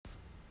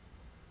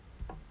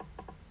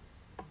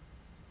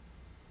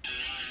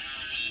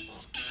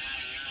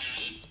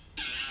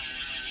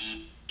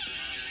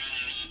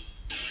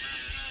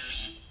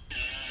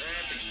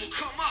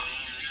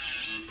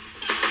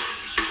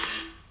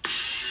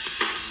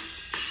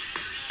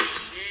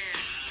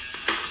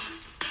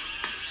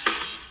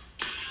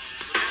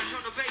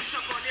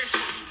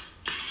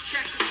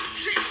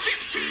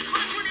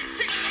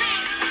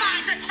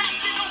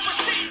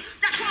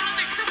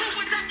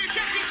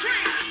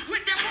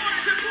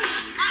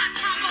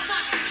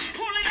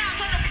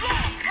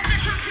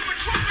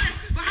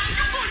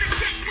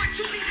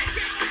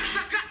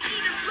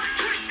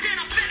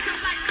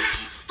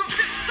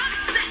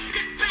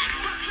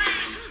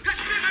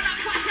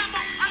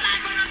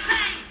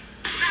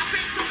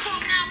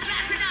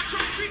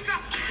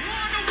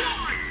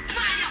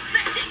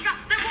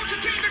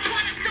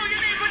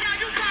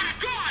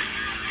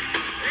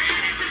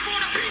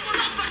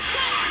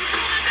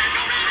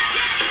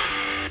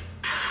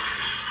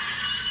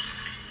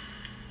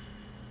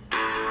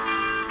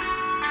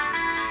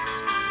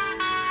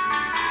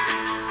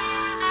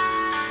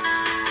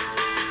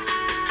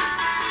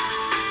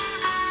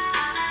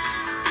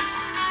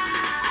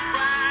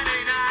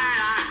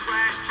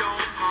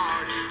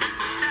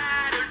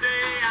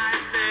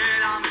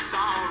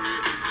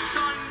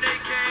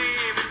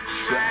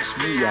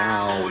me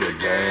out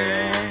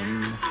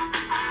again.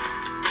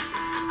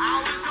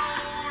 I was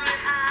only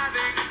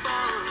having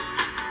fun,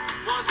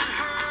 wasn't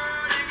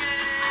hurting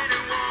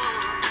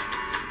anyone,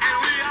 and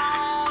we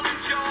all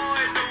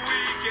enjoyed the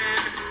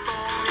weekend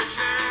for a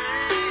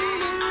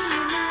change.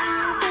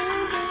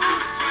 I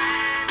was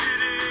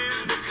stranded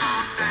in the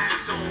combat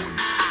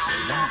zone.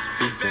 I walked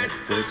through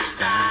Bedford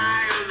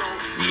style,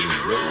 even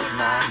rode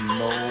my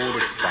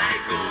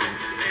motorcycle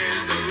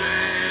in the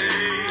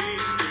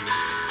rain.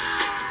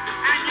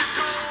 And you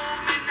told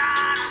me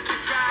not to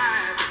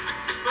drive,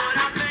 but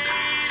I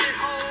made it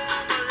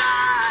home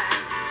alive.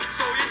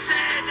 So you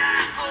said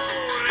that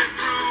only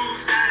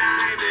proves that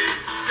I'm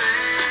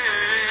insane.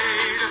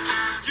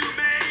 You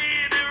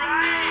made me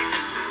right,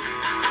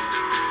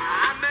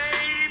 I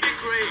may be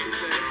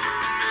crazy,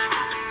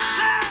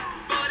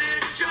 but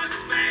it just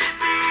made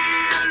me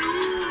a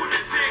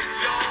lunatic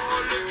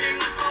you're looking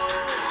for.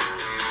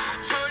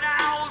 Turn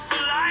out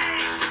the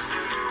lights,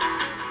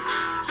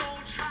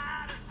 don't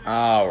try to...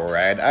 All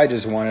right, I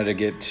just wanted to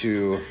get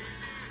to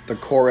the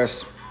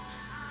chorus.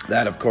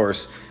 That, of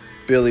course,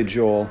 Billy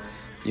Joel,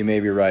 You May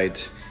Be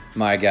Right,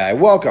 my guy.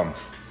 Welcome,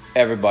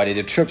 everybody,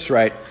 to Trips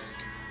Right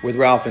with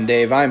Ralph and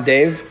Dave. I'm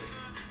Dave,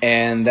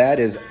 and that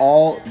is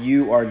all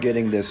you are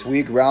getting this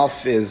week.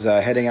 Ralph is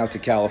heading out to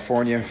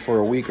California for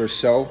a week or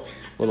so,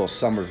 little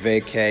summer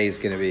vacay. He's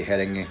going to be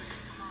heading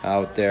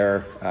out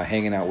there,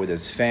 hanging out with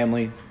his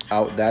family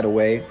out that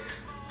way.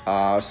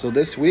 So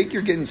this week,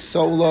 you're getting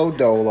solo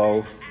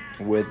dolo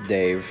with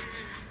Dave.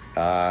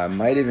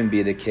 Might even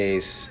be the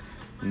case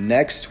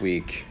next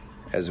week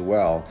as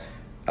well.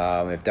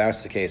 If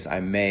that's the case,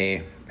 I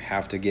may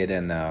have to get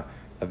in a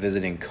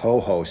visiting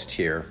co-host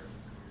here.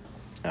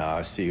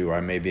 See who I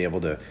may be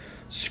able to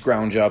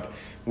scrounge up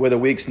with a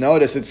week's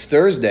notice. It's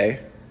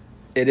Thursday.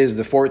 It is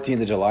the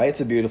 14th of July.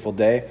 It's a beautiful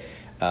day.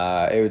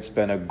 It's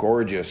been a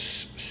gorgeous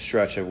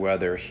stretch of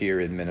weather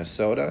here in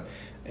Minnesota.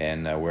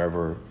 And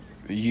wherever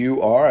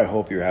you are, I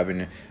hope you're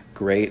having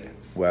great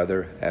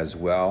weather as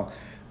well.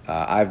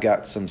 I've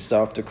got some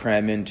stuff to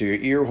cram into your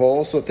ear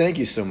hole, so thank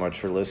you so much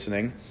for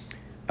listening.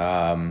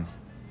 It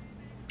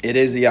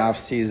is the off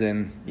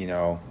season. You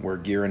know, we're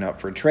gearing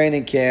up for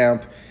training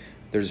camp.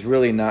 There's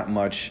really not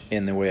much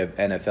in the way of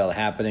NFL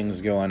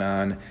happenings going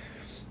on.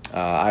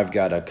 I've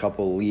got a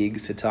couple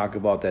leagues to talk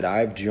about that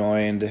I've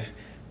joined.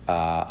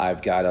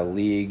 I've got a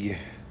league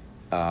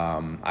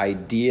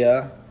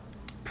idea,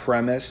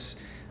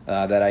 premise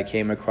that I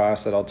came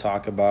across that I'll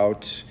talk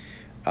about.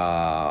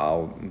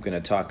 I'm going to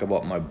talk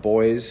about my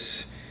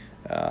boys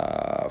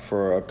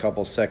for a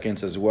couple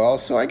seconds as well.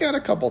 So I got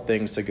a couple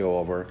things to go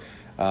over.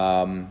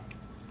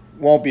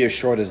 Won't be as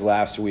short as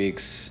last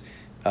week's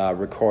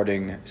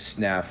recording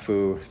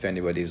snafu, if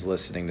anybody's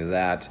listening to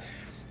that.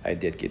 I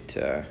did get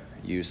to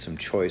use some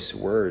choice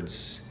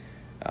words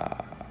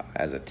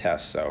as a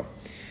test. So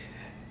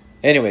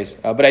anyways,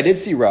 but I did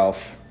see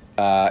Ralph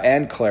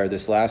and Claire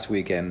this last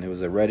weekend. It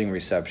was a wedding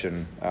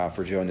reception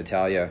for Joe and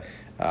Natalia.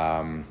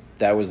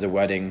 That was the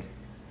wedding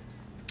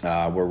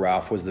where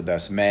Ralph was the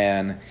best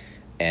man,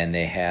 and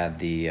they had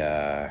the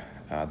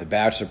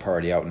bachelor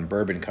party out in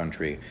Bourbon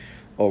Country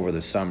over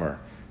the summer,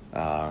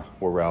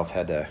 where Ralph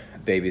had to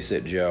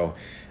babysit Joe.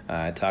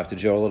 I talked to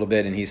Joe a little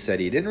bit, and he said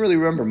he didn't really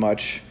remember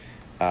much,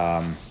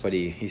 but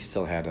he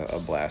still had a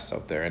blast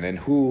out there. And then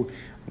who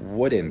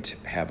wouldn't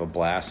have a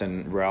blast?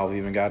 And Ralph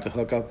even got to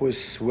hook up with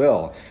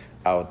Swill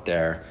out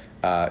there.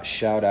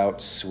 Shout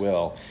out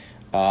Swill.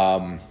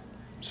 So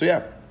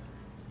yeah.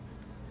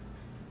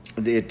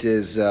 It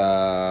is,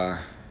 I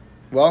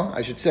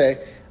should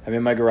say, I'm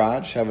in my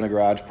garage, having a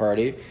garage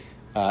party.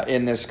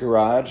 In this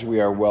garage,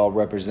 we are well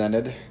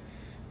represented.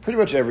 Pretty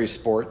much every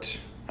sport.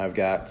 I've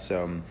got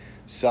some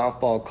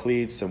softball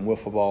cleats, some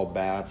wiffle ball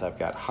bats. I've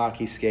got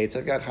hockey skates.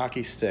 I've got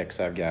hockey sticks.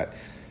 I've got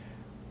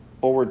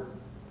over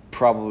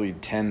probably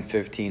 10,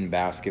 15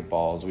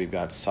 basketballs. We've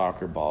got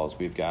soccer balls.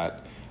 We've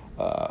got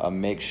a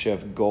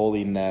makeshift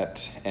goalie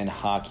net and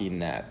hockey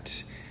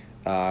net.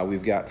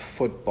 We've got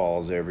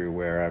footballs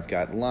everywhere. I've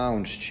got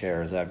lounge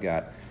chairs. I've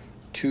got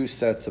 2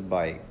 sets of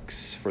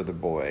bikes for the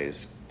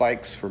boys,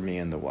 bikes for me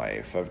and the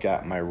wife. I've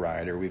got my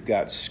rider. We've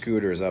got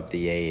scooters up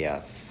the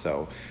AF.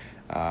 So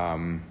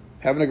having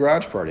a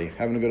garage party,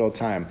 having a good old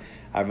time.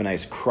 I have a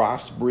nice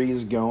cross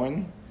breeze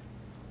going.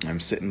 I'm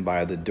sitting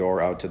by the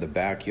door out to the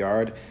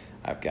backyard.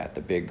 I've got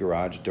the big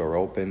garage door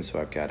open, so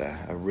I've got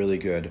a really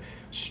good,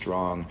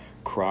 strong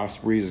cross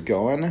breeze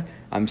going.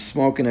 I'm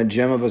smoking a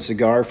gem of a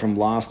cigar from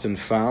Lost and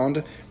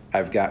Found.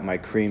 I've got my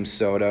cream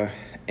soda,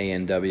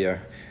 A&W.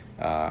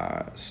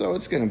 So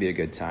it's going to be a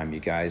good time, you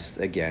guys.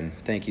 Again,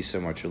 thank you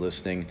so much for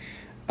listening.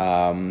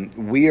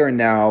 We are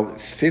now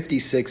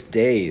 56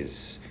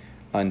 days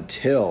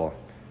until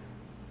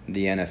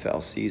the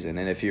NFL season.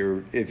 And if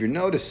you're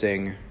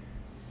noticing,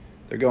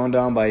 they're going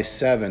down by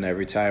 7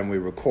 every time we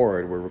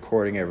record. We're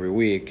recording every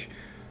week.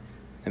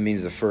 That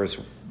means the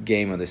first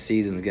game of the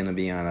season is going to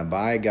be on a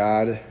by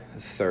God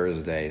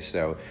Thursday.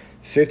 So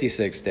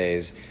 56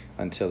 days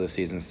until the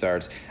season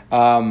starts.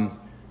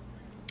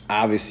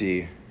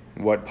 Obviously,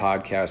 what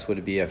podcast would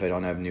it be if I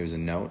don't have news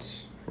and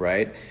notes,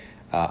 right?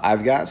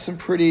 I've got some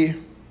pretty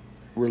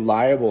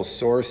reliable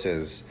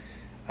sources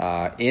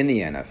in the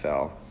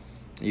NFL.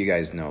 You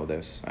guys know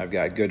this. I've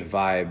got good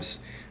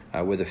vibes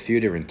with a few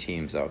different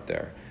teams out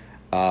there.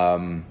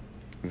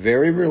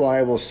 Very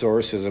reliable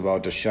sources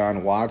about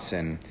Deshaun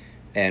Watson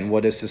and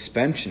what his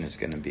suspension is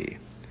going to be.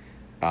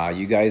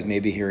 You guys may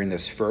be hearing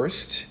this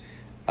first.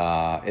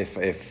 If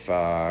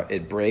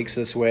it breaks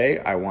this way,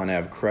 I want to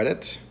have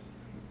credit.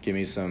 Give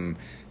me some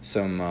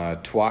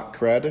twat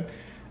cred.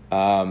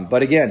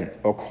 But again,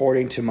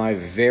 according to my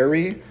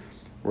very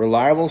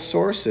reliable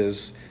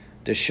sources,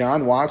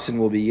 Deshaun Watson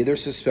will be either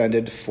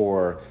suspended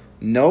for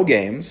no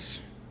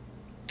games,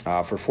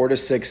 for 4 to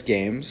 6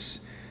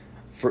 games,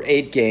 for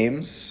 8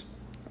 games,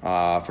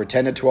 for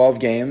 10 to 12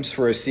 games,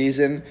 for a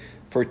season,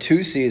 for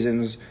 2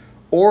 seasons,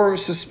 or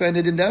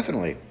suspended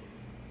indefinitely.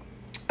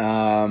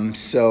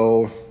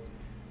 So,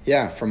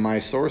 yeah, from my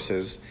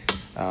sources,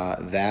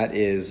 that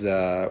is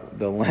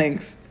the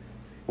length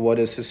what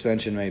a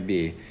suspension might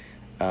be.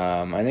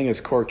 I think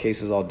his court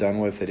case is all done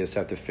with. They just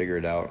have to figure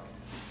it out.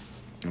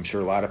 I'm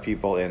sure a lot of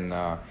people in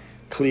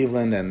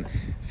Cleveland and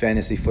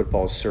fantasy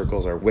football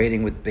circles are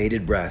waiting with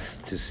bated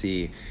breath to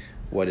see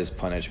what his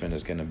punishment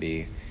is going to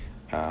be.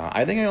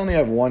 I think I only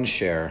have 1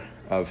 share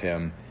of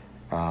him,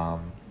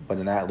 but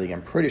in that league,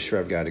 I'm pretty sure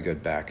I've got a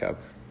good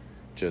backup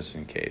just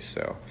in case.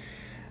 So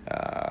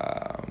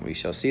we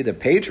shall see. The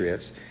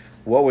Patriots,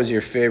 what was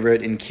your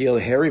favorite N'Keal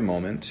Harry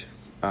moment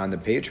on the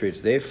Patriots?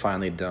 They've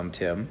finally dumped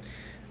him.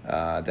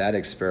 That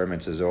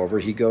experiment is over.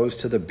 He goes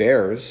to the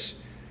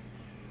Bears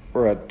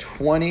for a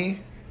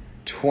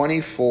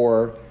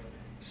 2024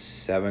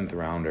 7th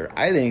rounder.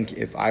 I think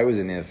if I was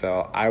in the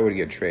NFL, I would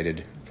get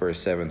traded for a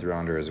 7th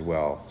rounder as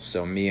well.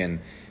 So me and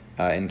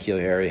N'Keal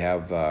Harry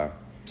have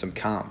some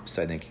comps,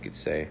 I think you could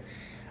say.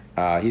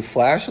 He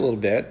flashed a little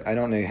bit. I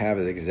don't have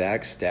his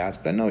exact stats,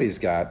 but I know he's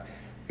got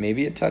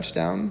maybe a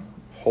touchdown,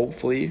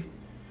 hopefully.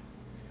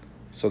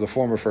 So the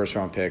former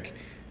first-round pick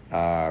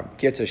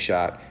gets a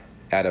shot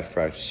at a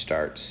fresh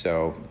start.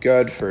 So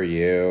good for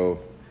you.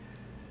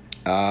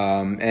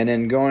 And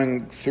then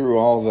going through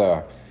all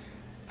the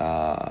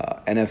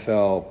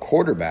NFL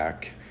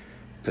quarterback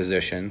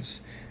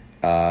positions,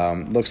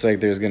 looks like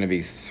there's going to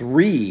be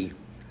 3,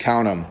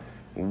 count them,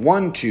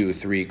 1, 2,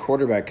 3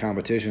 quarterback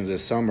competitions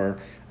this summer.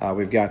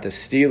 We've got the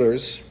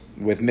Steelers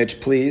with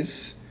Mitch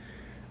Please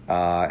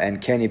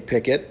and Kenny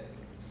Pickett.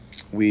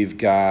 We've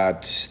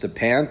got the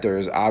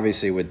Panthers,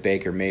 obviously, with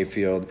Baker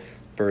Mayfield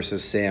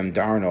versus Sam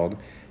Darnold.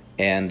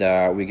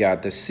 And we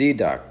got the Sea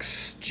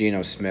Ducks,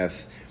 Geno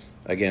Smith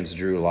against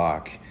Drew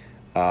Lock.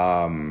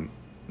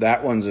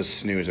 That one's a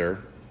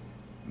snoozer.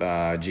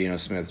 Geno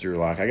Smith, Drew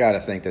Lock. I got to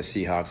think the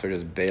Seahawks are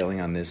just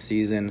bailing on this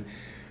season,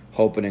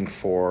 hoping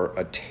for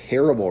a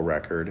terrible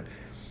record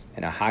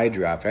and a high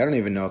draft. I don't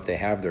even know if they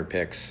have their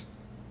picks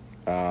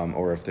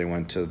or if they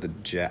went to the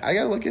Jets. I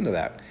got to look into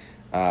that.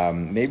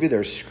 Maybe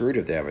they're screwed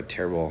if they have a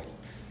terrible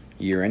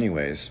year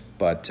anyways.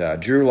 But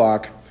Drew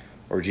Lock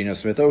or Geno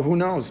Smith, oh, who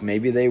knows?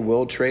 Maybe they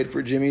will trade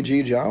for Jimmy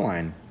G.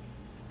 Jawline.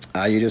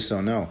 You just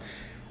don't know.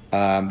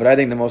 But I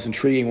think the most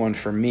intriguing one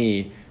for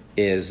me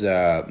is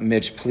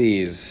Mitch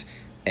Please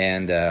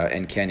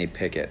and Kenny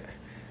Pickett.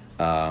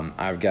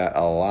 I've got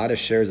a lot of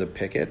shares of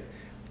Pickett,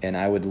 and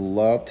I would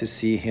love to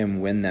see him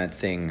win that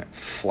thing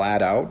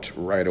flat out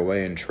right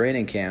away in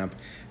training camp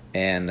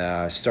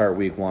and start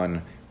week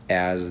 1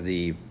 as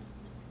the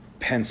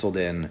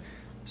penciled-in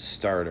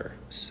starter.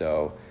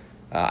 So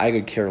I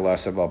could care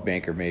less about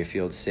Baker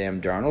Mayfield,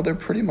 Sam Darnold. They're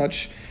pretty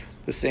much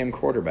the same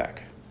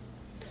quarterback.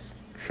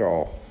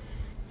 So,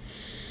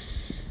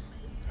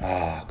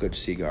 good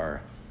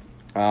cigar.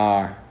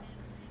 And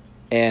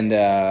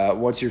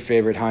what's your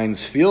favorite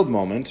Heinz Field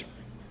moment?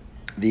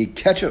 The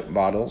ketchup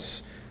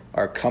bottles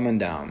are coming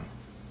down.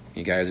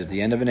 You guys, at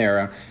the end of an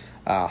era,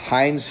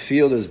 Heinz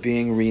Field is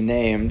being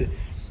renamed,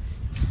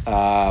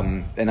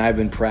 and I've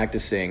been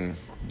practicing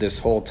this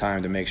whole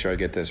time to make sure I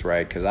get this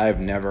right because I've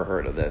never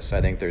heard of this.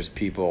 I think there's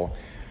people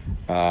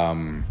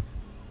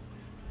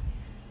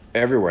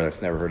everywhere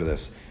that's never heard of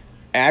this.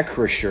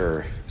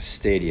 Acrisure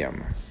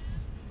Stadium.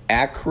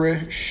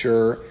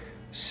 Acrisure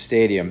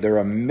Stadium. They're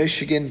a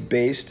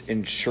Michigan-based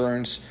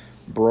insurance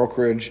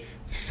brokerage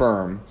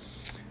firm.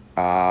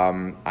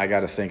 I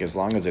got to think, as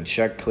long as the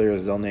check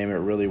clears, they'll name it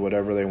really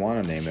whatever they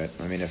want to name it.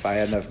 I mean, if I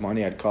had enough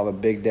money, I'd call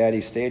it Big Daddy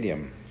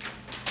Stadium.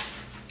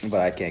 But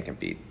I can't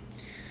compete.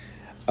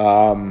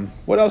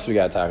 What else we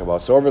got to talk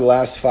about? So over the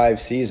last 5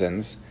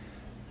 seasons,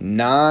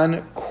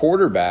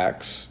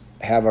 non-quarterbacks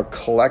have a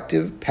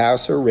collective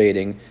passer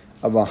rating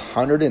of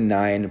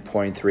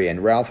 109.3.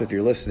 And Ralph, if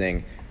you're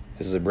listening,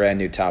 this is a brand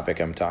new topic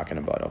I'm talking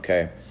about,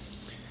 okay?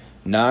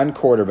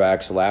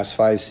 Non-quarterbacks, last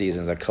 5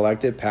 seasons, a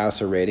collective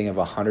passer rating of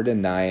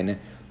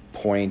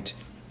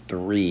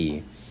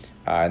 109.3.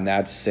 And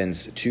that's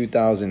since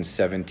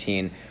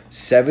 2017.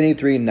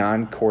 73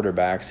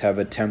 non-quarterbacks have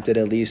attempted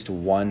at least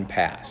 1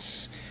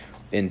 pass.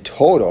 In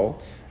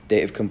total,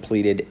 they have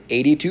completed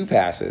 82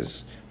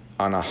 passes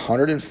on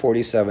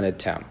 147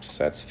 attempts.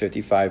 That's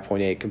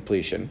 55.8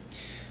 completion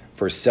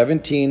for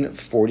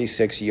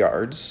 1,746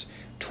 yards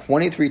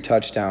 23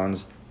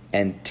 touchdowns,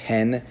 and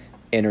 10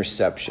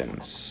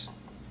 interceptions.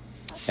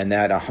 And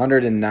that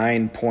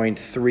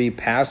 109.3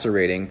 passer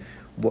rating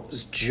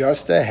was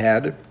just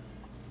ahead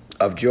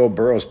of Joe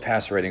Burrow's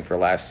passer rating for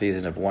last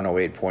season of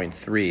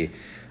 108.3.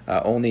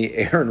 Only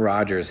Aaron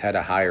Rodgers had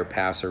a higher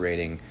passer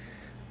rating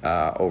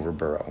over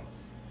Burrow.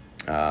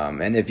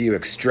 And if you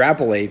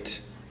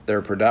extrapolate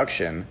their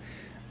production,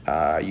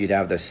 you'd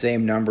have the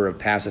same number of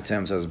pass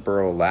attempts as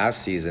Burrow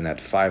last season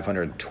at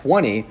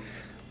 520.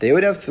 They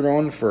would have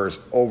thrown for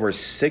over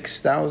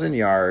 6,000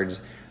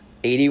 yards,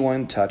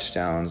 81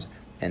 touchdowns,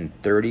 and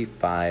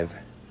 35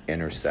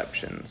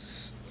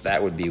 interceptions.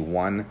 That would be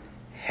one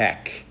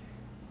heck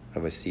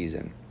of a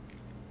season.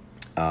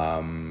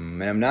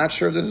 And I'm not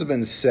sure if this has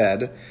been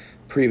said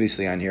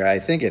previously on here. I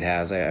think it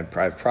has. I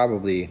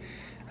probably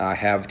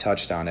have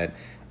touched on it.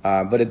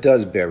 But it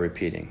does bear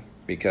repeating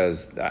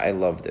because I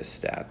love this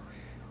stat.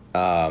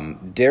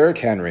 Derrick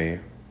Henry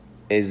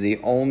is the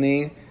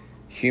only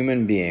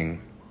human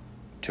being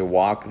to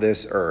walk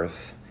this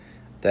earth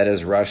that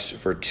has rushed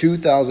for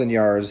 2,000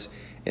 yards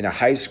in a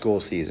high school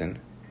season,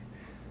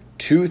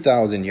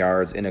 2,000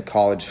 yards in a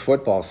college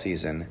football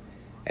season,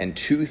 and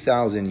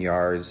 2,000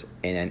 yards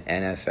in an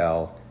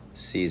NFL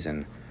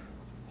season.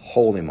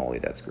 Holy moly,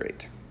 that's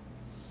great.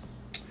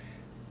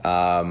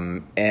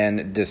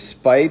 And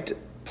despite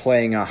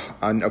playing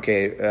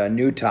a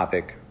new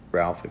topic,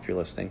 Ralph, if you're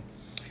listening.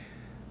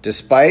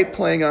 Despite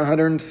playing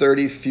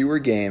 130 fewer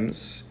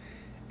games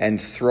and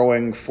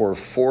throwing for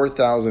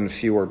 4,000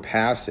 fewer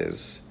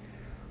passes,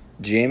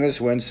 Jameis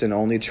Winston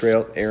only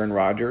trailed Aaron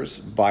Rodgers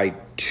by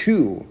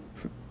 2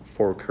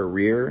 for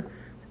career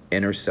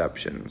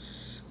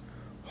interceptions.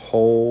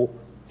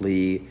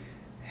 Holy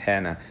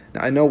Hannah.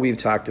 Now, I know we've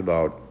talked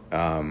about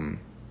Aaron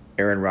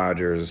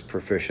Rodgers'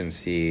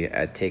 proficiency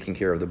at taking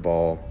care of the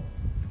ball,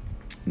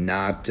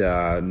 not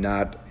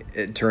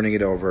turning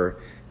it over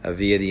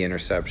via the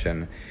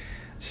interception.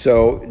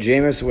 So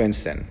Jameis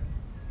Winston,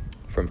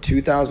 from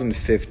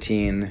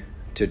 2015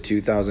 to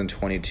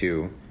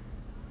 2022,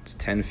 it's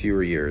 10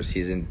 fewer years.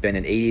 He's been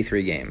in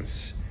 83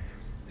 games,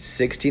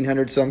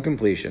 1,600 some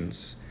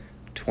completions,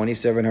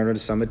 2,700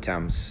 some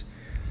attempts,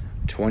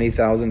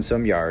 20,000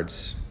 some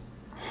yards,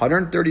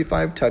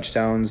 135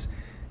 touchdowns,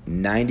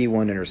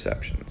 91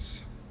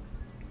 interceptions.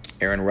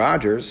 Aaron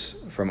Rodgers,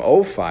 from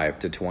 05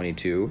 to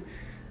 22,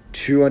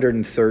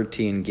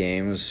 213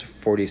 games,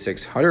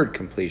 4,600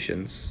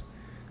 completions,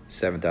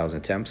 7,000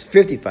 attempts,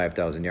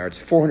 55,000 yards,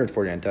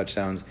 449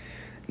 touchdowns,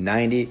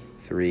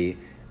 93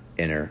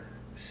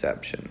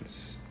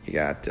 interceptions. You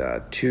got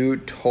two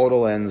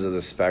total ends of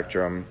the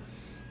spectrum,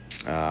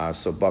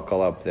 so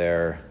buckle up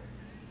there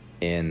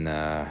in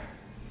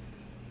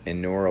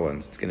New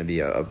Orleans. It's going to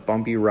be a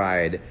bumpy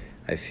ride,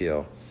 I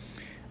feel.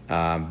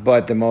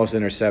 But the most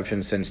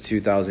interceptions since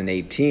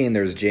 2018,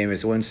 there's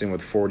Jameis Winston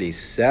with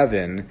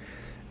 47,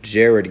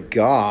 Jared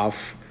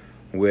Goff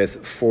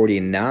with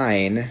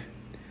 49,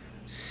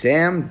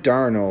 Sam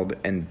Darnold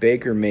and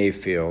Baker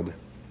Mayfield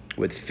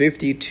with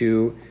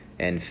 52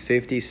 and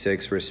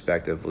 56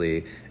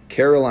 respectively.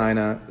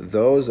 Carolina,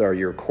 those are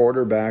your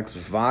quarterbacks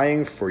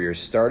vying for your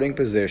starting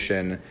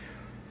position.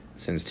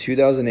 Since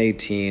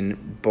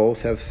 2018,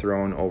 both have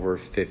thrown over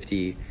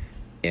 50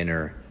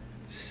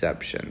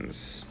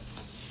 interceptions.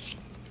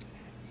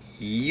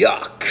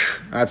 Yuck.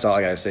 That's all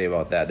I got to say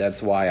about that.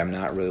 That's why I'm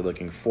not really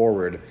looking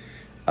forward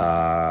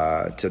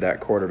to that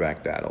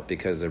quarterback battle,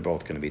 because they're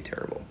both going to be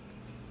terrible.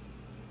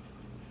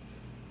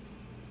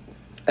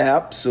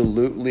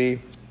 Absolutely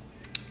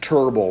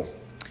terrible.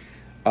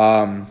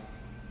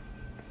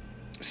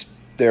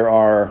 There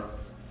are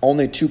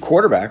only 2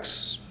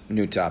 quarterbacks,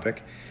 new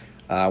topic,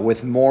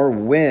 with more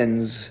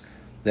wins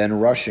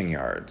than rushing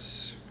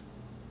yards.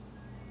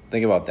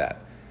 Think about that.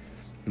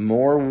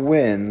 More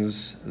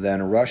wins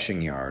than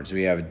rushing yards.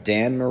 We have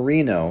Dan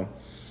Marino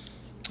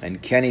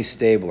and Kenny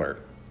Stabler.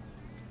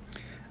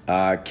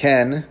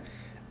 Ken,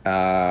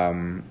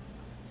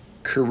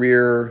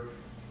 career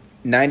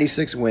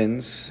 96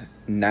 wins,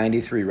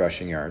 93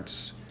 rushing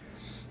yards.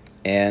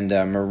 And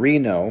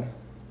Marino,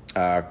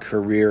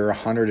 career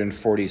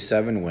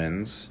 147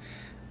 wins.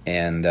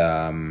 And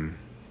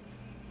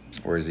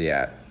where's he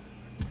at?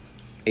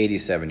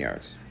 87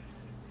 yards.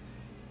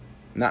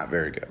 Not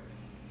very good.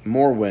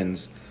 More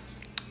wins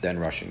than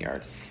rushing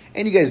yards.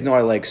 And you guys know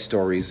I like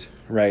stories,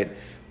 right?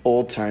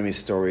 Old-timey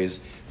stories,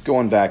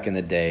 going back in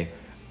the day.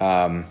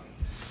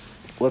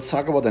 Let's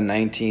talk about the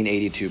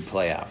 1982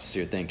 playoffs. So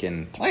you're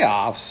thinking,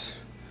 playoffs?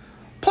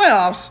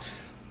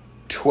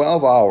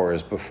 12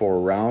 hours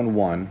before round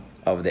 1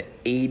 of the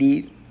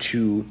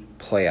 82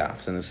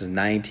 playoffs. And this is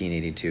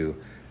 1982,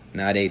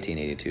 not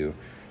 1882.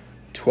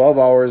 12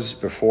 hours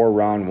before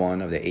round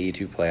 1 of the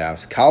 82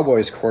 playoffs.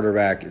 Cowboys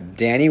quarterback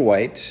Danny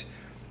White,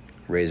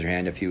 raise your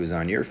hand if he was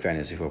on your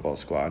fantasy football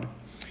squad.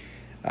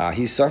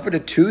 He suffered a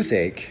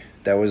toothache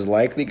that was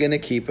likely going to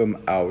keep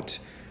him out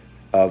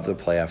of the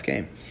playoff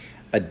game.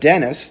 A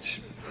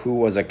dentist who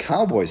was a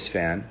Cowboys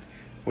fan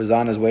was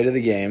on his way to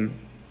the game.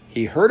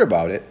 He heard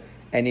about it,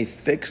 and he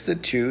fixed the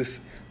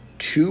tooth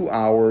 2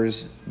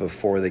 hours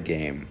before the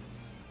game.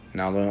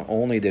 Not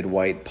only did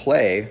White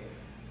play,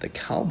 the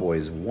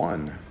Cowboys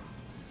won.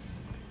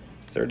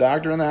 Is there a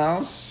doctor in the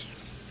house?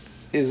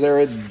 Is there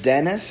a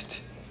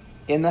dentist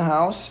in the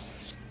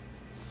house?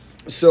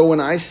 So when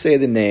I say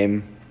the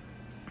name,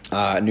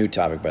 new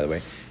topic by the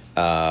way,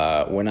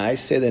 when I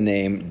say the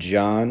name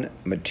John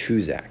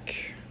Matuszak,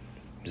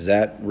 does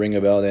that ring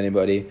a bell to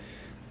anybody?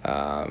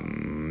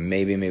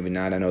 Maybe, maybe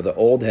not. I know the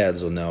old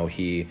heads will know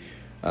he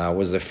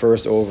was the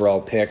first overall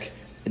pick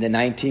in the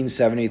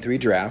 1973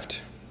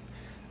 draft.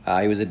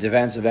 He was a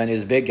defensive end. He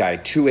was a big guy,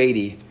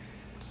 280,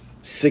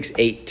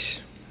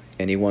 6'8",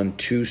 and he won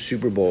 2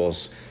 Super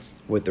Bowls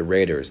with the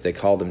Raiders. They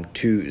called him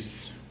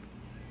Twos.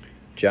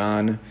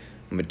 John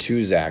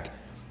Matuszak.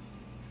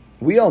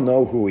 We all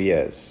know who he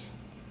is.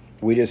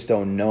 We just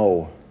don't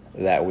know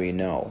that we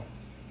know.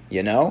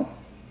 You know?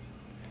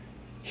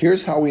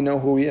 Here's how we know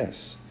who he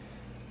is.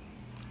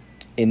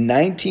 In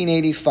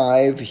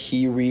 1985,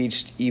 he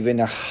reached even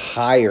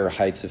higher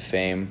heights of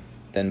fame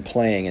than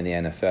playing in the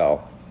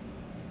NFL.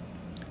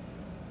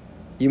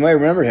 You might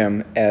remember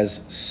him as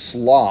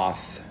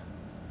Sloth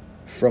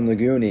from the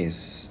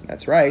Goonies.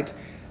 That's right.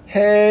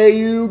 Hey,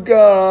 you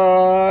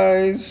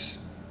guys.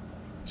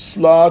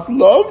 Sloth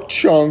love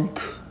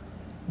chunk.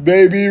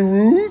 Baby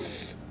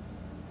Ruth.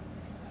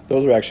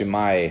 Those were actually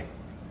my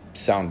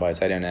sound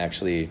bites. I didn't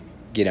actually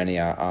get any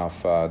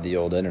off the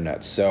old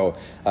internet. So,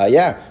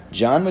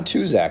 John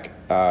Matuszak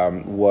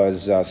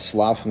was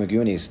Sloth from the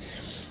Goonies.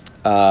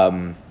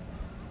 The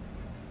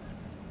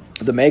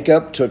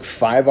makeup took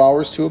 5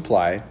 hours to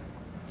apply.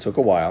 Took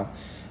a while.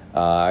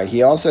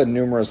 He also had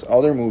numerous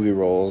other movie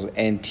roles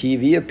and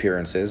TV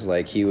appearances,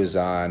 like he was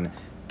on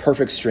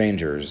Perfect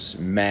Strangers,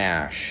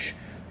 MASH,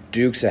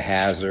 Dukes of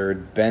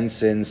Hazzard,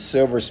 Benson,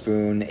 Silver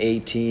Spoon,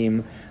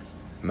 A-Team,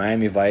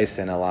 Miami Vice,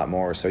 and a lot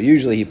more. So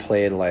usually he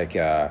played like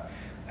a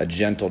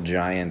gentle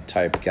giant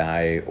type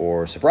guy,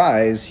 or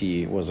surprise,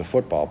 he was a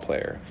football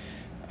player.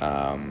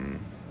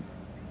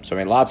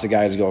 Lots of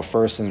guys go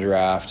first in the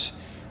draft,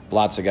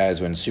 lots of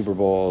guys win Super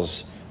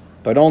Bowls,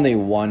 but only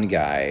one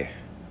guy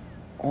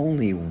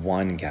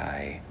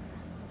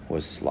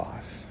was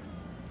Sloth.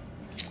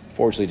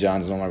 Fortunately,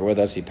 John's no longer with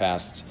us. He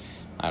passed,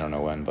 I don't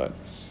know when, but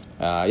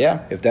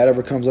if that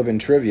ever comes up in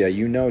trivia,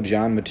 you know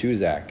John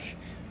Matuszak,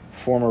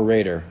 former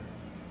Raider,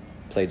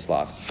 played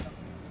Sloth.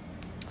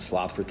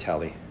 Sloth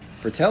Fratelli.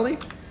 Fratelli?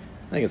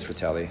 I think it's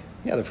Fratelli.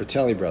 Yeah, the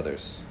Fratelli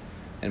brothers.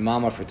 And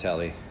Mama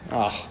Fratelli.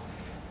 Oh,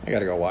 I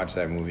gotta go watch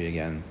that movie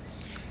again.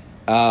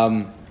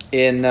 On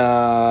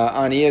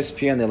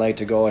ESPN, they like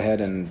to go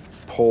ahead and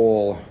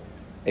poll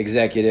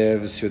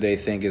executives who they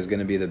think is going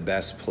to be the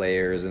best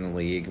players in the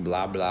league,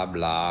 blah, blah,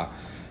 blah.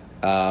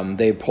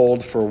 They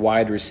polled for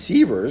wide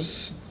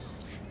receivers.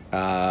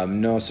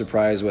 No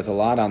surprise with a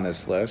lot on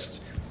this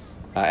list.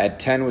 At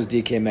 10 was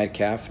DK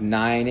Metcalf,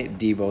 9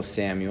 Deebo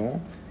Samuel,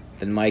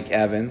 then Mike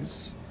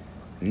Evans,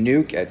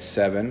 Nuke at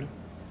 7,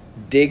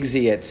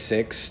 Diggsy at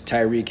 6,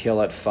 Tyreek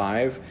Hill at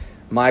 5,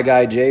 my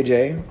guy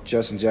JJ,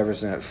 Justin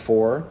Jefferson at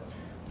 4,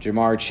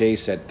 Jamar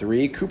Chase at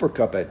 3, Cooper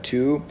Kupp at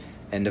 2,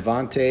 and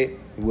Devontae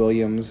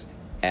Williams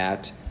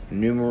at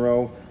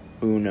numero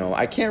uno.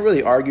 I can't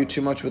really argue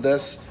too much with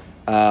this.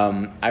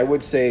 I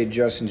would say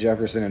Justin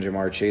Jefferson and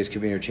Jamar Chase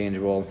could be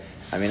interchangeable.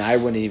 I mean, I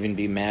wouldn't even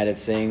be mad at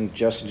saying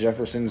Justin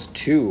Jefferson's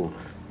 2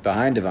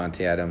 behind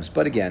Devontae Adams.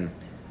 But again,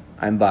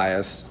 I'm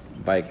biased.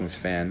 Vikings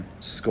fan.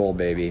 Skull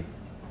baby.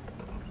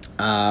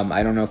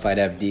 I don't know if I'd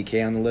have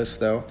DK on the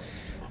list, though.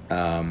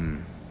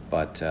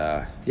 Not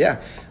a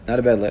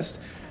bad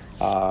list.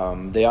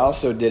 They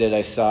also did it,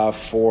 I saw,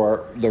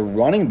 for the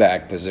running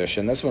back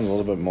position. This one's a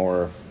little bit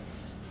more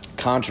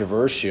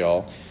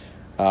controversial.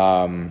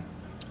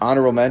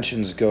 Honorable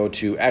mentions go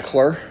to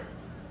Eckler,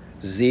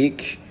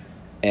 Zeke,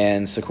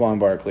 and Saquon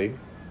Barkley.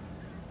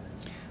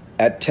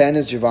 At 10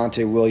 is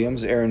Javonte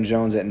Williams, Aaron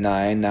Jones at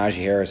 9, Najee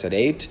Harris at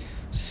 8,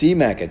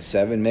 C-Mac at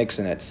 7,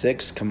 Mixon at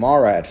 6,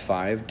 Kamara at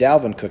 5,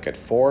 Dalvin Cook at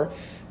 4,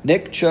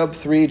 Nick Chubb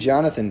 3,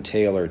 Jonathan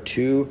Taylor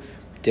 2,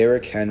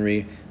 Derrick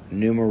Henry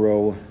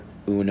numero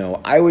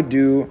uno. I would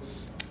do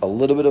a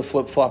little bit of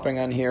flip-flopping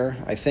on here.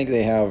 I think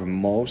they have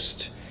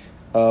most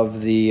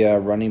of the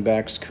running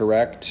backs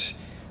correct.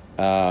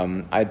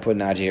 I'd put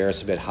Najee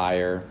Harris a bit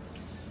higher.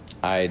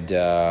 I'd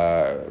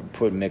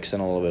put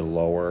Mixon a little bit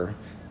lower.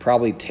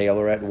 Probably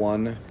Taylor at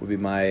 1 would be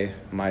my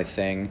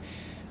thing.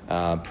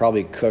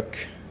 Probably Cook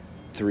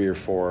 3 or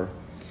 4.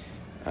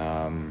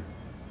 3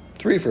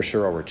 for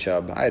sure over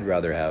Chubb. I'd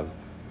rather have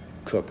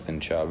Cook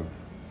than Chubb.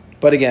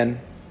 But again,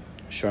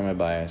 showing my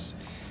bias.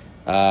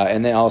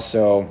 And then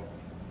also,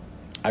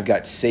 I've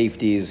got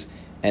safeties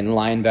and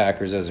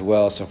linebackers as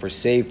well. So for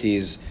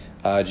safeties,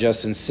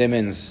 Justin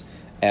Simmons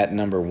at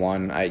number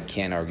 1. I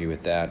can't argue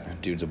with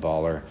that. Dude's a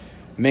baller.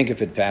 Minkah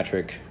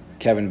Fitzpatrick,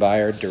 Kevin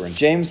Byard, Derwin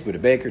James,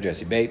 Budda Baker,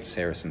 Jesse Bates,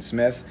 Harrison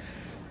Smith.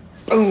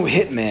 Boom,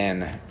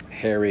 Hitman.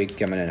 Harry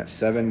coming in at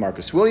 7.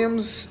 Marcus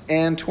Williams,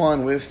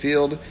 Antoine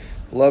Whitfield,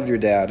 love your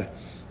dad,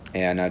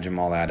 and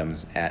Jamal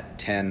Adams at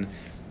 10.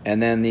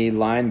 And then the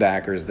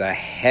linebackers, the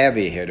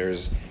heavy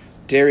hitters.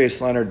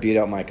 Darius Leonard beat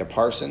out Micah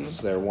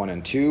Parsons. They're 1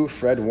 and 2.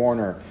 Fred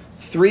Warner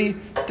 3,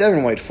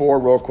 Devin White 4,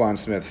 Roquan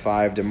Smith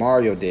 5,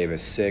 Demario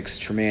Davis 6,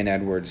 Tremaine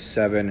Edwards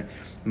 7,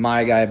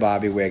 my guy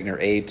Bobby Wagner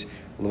 8,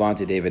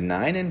 Levante David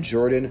 9, and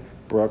Jordan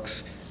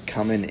Brooks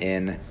coming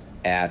in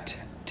at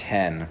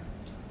 10.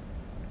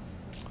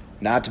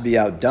 Not to be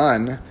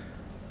outdone,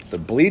 the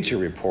Bleacher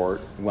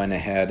Report went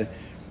ahead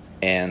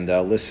and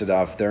listed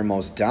off their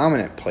most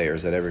dominant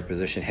players at every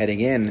position heading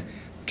in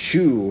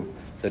to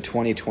the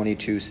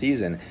 2022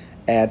 season.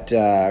 At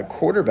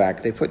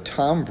quarterback, they put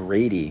Tom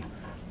Brady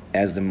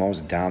as the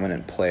most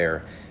dominant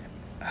player.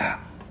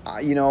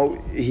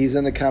 He's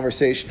in the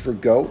conversation for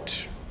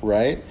GOAT,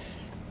 right?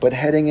 But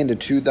heading into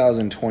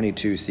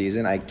 2022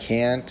 season, I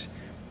can't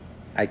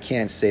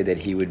say that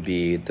he would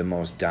be the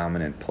most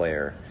dominant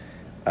player.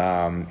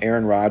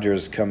 Aaron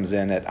Rodgers comes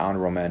in at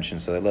honorable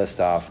mention, so they list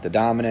off the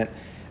dominant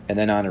and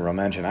then honorable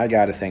mention. I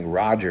got to think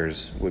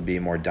Rodgers would be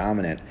more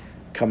dominant,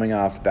 coming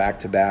off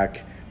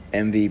back-to-back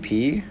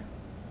MVP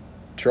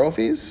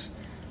trophies.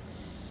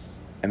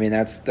 I mean,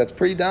 that's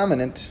pretty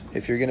dominant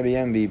if you're going to be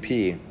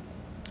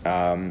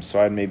MVP.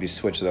 So I'd maybe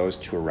switch those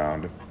two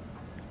around.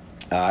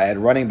 At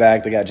running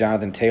back, they got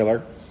Jonathan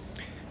Taylor,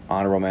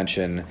 honorable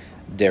mention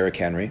Derrick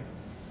Henry.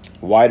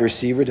 Wide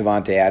receiver,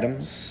 Devontae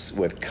Adams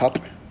with Kupp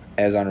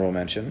as honorable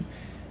mention.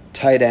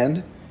 Tight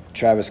end,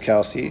 Travis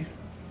Kelce,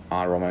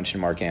 honorable mention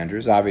Mark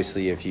Andrews.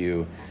 Obviously, if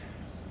you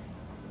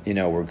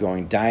were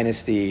going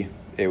dynasty,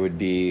 it would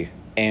be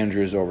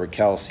Andrews over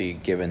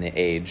Kelce given the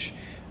age.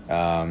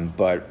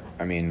 But,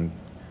 I mean,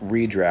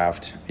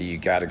 redraft, you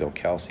got to go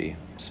Kelce,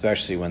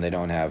 especially when they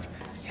don't have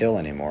Hill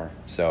anymore.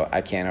 So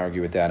I can't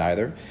argue with that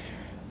either.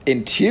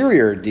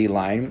 Interior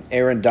D-line,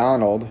 Aaron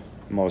Donald,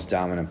 most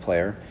dominant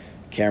player.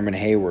 Cameron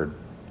Hayward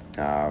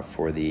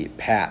for the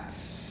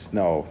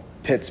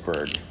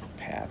Pittsburgh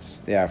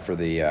Pats. Yeah, for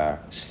the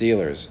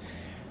Steelers,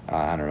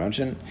 honorable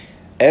mention.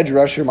 Edge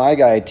rusher, my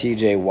guy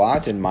T.J.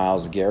 Watt and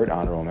Myles Garrett,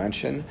 honorable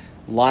mention.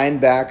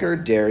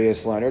 Linebacker,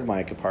 Darius Leonard,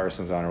 Micah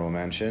Parsons, honorable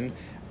mention.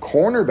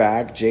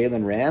 Cornerback,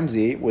 Jalen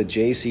Ramsey with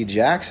J.C.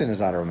 Jackson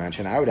as honorable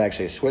mention. I would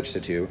actually switch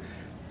the two.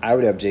 I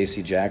would have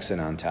J.C. Jackson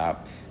on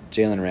top.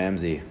 Jalen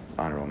Ramsey,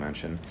 honorable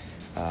mention.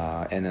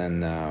 And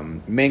then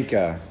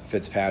Minkah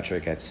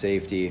Fitzpatrick at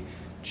safety.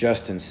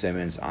 Justin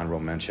Simmons, honorable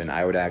mention.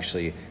 I would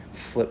actually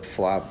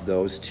flip-flop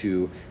those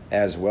two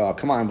as well.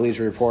 Come on,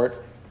 Bleacher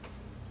Report.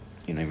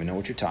 You don't even know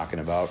what you're talking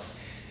about.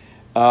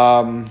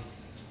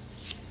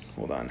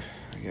 Hold on.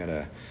 I got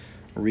to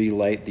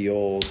relight the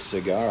old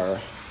cigar.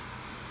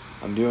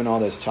 I'm doing all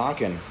this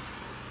talking.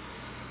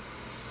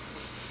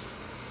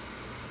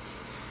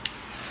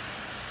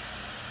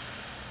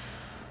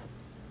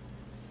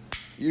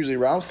 Usually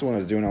Ralph's the one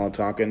who's doing all the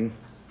talking,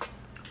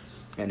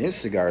 and his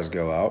cigars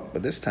go out,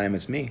 but this time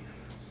it's me.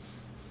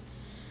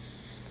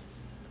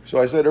 So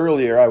I said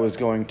earlier I was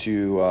going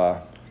to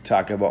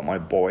talk about my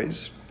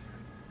boys.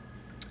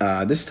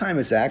 This time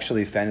it's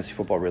actually fantasy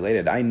football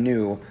related. I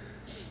knew,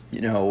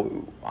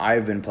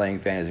 I've been playing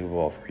fantasy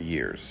football for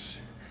years,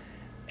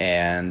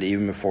 and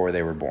even before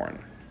they were born,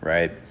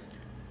 right?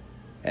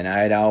 And I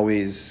had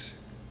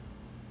always,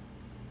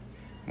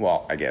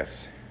 I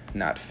guess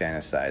not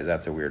fantasize,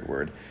 that's a weird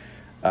word.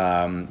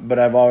 But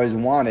I've always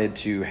wanted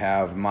to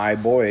have my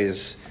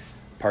boys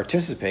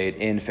participate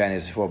in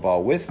fantasy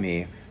football with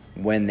me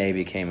when they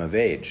became of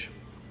age.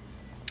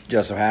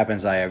 Just so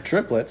happens I have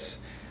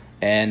triplets,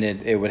 and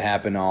it would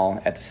happen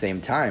all at the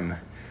same time,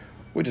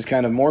 which is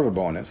kind of more of a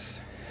bonus.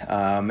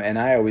 And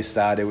I always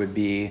thought it would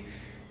be,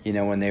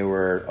 when they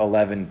were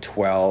 11,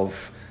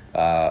 12,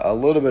 a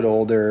little bit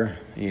older,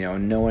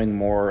 knowing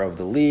more of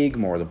the league,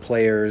 more of the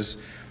players,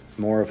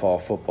 more of how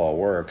football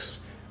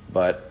works.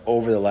 But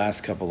over the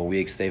last couple of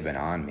weeks, they've been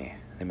on me.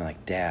 They've been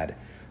like, Dad,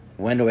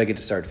 when do I get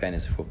to start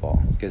fantasy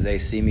football? Because they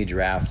see me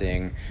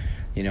drafting,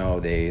 I'm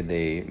doing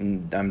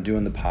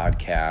the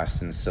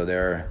podcast, and so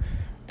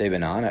they've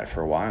been on it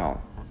for a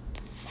while.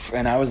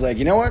 And I was like,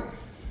 you know what?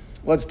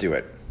 Let's do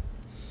it.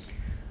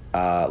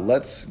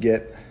 Let's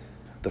get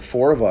the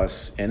four of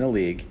us in a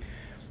league,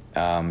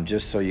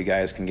 just so you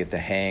guys can get the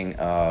hang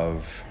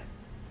of,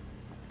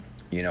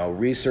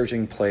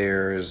 researching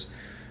players,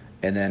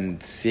 and then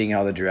seeing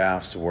how the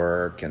drafts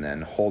work, and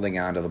then holding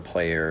on to the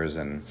players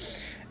and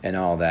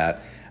all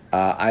that.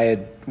 I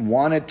had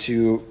wanted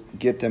to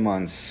get them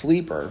on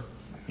Sleeper,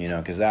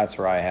 because that's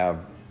where I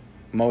have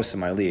most of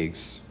my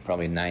leagues,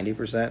 probably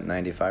 90%,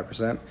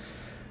 95%.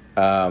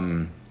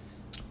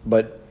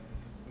 But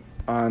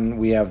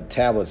we have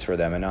tablets for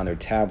them, and on their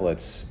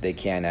tablets, they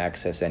can't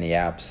access any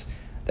apps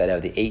that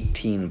have the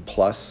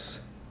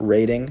 18-plus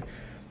rating.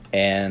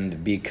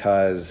 And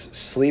because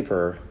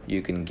Sleeper,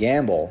 you can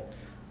gamble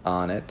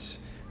on it,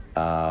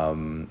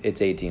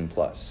 it's 18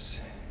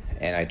 plus.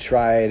 And I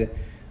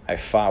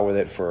fought with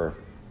it for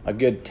a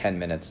good 10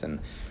 minutes, and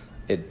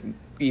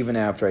even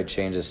after I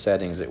changed the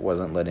settings, it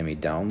wasn't letting me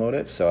download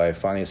it. So I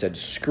finally said,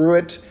 screw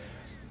it.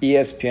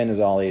 ESPN is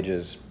all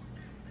ages.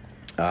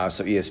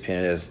 So ESPN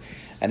it is.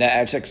 And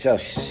I checked out.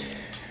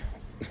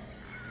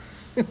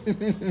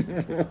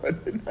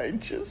 What did I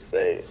just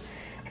say?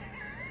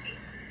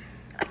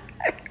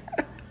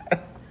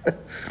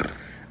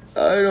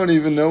 I don't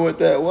even know what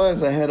that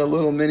was. I had a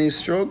little mini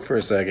stroke for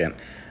a second.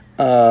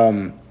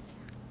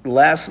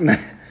 Last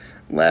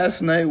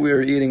night we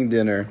were eating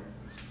dinner,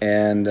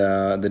 and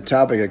the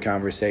topic of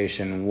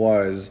conversation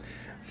was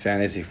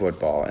fantasy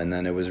football, and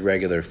then it was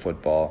regular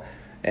football.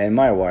 And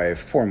my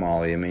wife, poor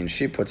Molly, I mean,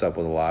 she puts up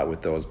with a lot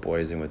with those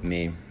boys and with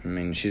me. I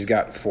mean, she's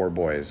got 4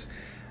 boys.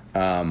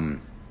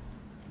 And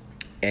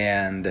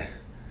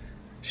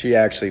she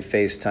actually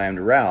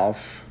FaceTimed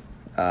Ralph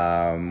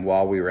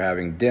while we were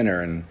having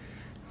dinner, and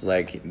was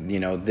like,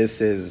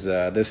 this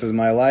is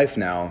my life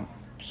now.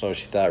 So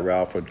she thought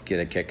Ralph would get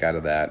a kick out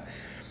of that.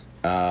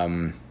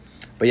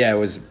 But yeah, it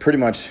was pretty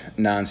much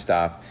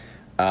nonstop.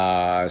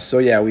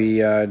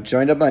 We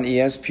joined up on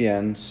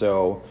ESPN,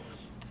 so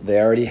they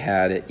already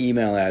had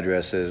email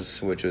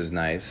addresses, which was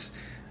nice,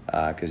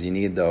 because you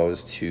need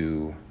those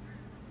to,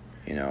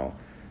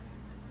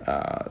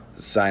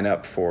 sign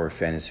up for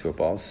fantasy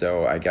football.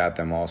 So I got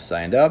them all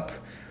signed up.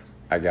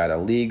 I got a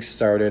league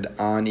started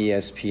on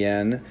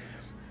ESPN,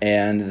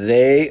 and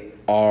they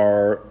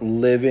are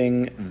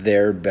living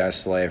their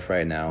best life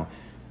right now.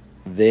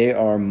 They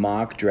are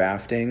mock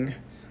drafting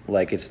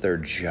like it's their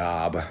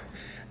job.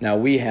 Now,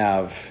 we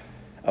have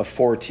a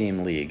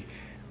 4-team league.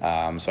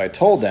 So I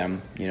told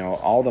them,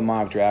 all the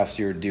mock drafts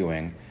you're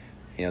doing,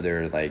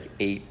 they're like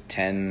 8,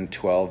 10,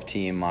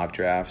 12-team mock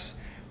drafts.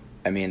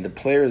 I mean, the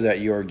players that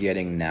you're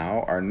getting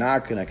now are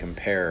not going to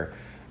compare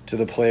to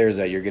the players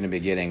that you're going to be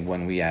getting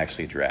when we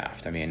actually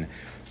draft. I mean,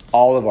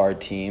 all of our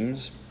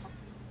teams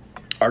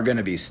are going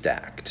to be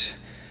stacked.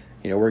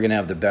 We're going to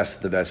have the best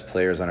of the best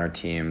players on our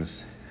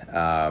teams.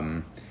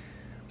 But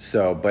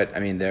I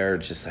mean, they're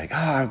just like,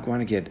 I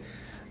want to get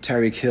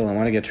Tyreek Hill, I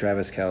want to get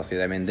Travis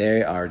Kelce. I mean,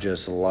 they are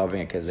just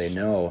loving it because they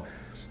know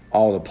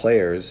all the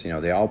players.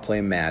 They all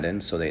play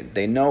Madden, so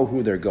they know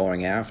who they're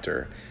going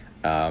after.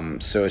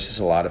 So it's just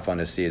a lot of fun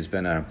to see. It's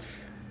been a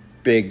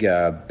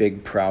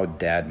big proud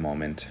dad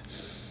moment.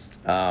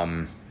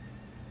 They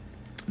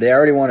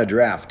already want to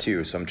draft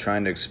too, so I'm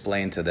trying to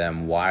explain to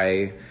them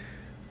why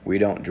we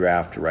don't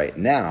draft right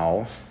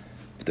now.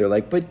 But they're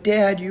like, but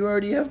Dad, you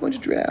already have a bunch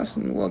of drafts.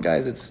 And well,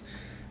 guys,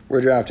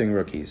 we're drafting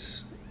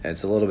rookies.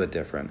 It's a little bit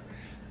different.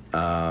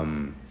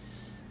 I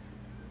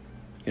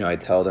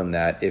tell them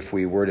that if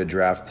we were to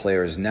draft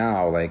players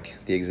now, like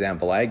the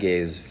example I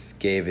gave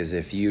is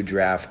if you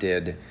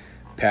drafted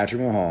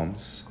Patrick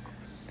Mahomes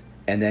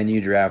and then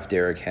you draft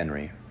Derrick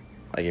Henry.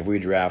 Like if we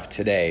draft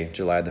today,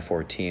 July the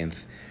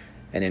 14th,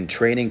 and in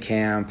training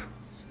camp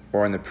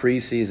or in the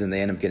preseason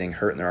they end up getting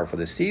hurt and they're out for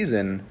the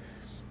season,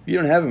 you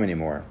don't have them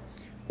anymore.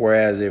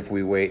 Whereas if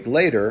we wait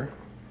later,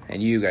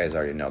 and you guys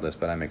already know this,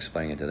 but I'm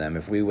explaining it to them,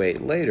 if we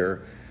wait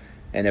later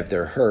and if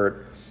they're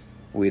hurt,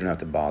 we don't have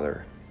to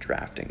bother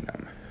drafting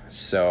them.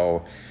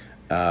 So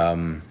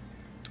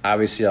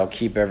obviously I'll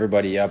keep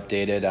everybody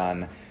updated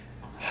on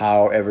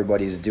how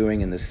everybody's doing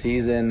in the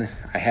season.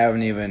 I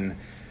haven't even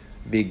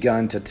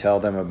begun to tell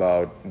them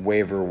about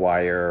waiver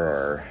wire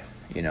or,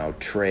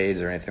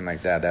 trades or anything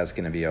like that. That's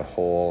going to be a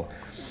whole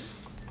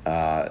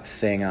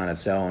thing on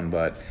its own.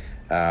 But,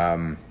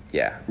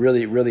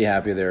 really, really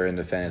happy they're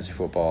into fantasy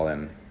football,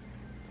 and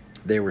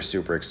they were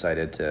super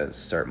excited to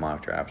start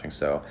mock drafting.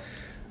 So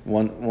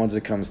once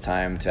it comes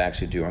time to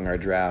actually doing our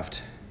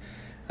draft,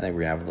 I think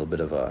we're going to have a little bit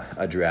of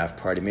a draft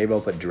party. Maybe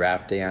I'll put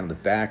draft day on in the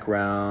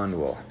background.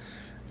 We'll,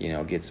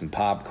 get some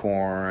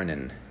popcorn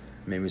and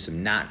maybe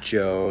some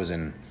nachos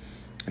and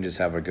just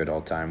have a good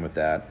old time with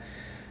that.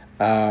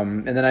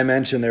 And then I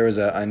mentioned there was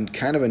a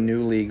kind of a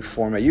new league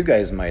format. You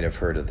guys might have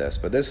heard of this,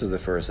 but this is the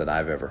first that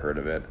I've ever heard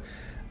of it.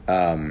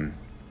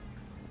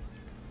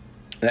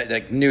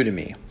 New to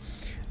me.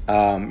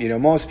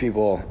 Most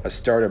people, a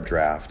startup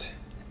draft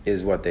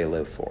is what they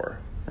live for,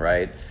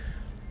 right?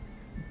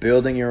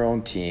 Building your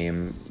own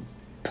team,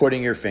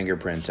 putting your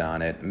fingerprint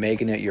on it,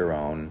 making it your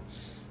own,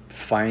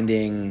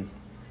 finding,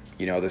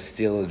 the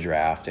steal of the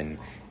draft, and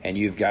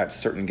you've got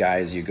certain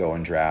guys you go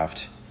and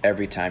draft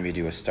every time you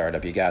do a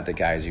startup. You got the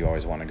guys you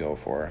always want to go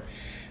for.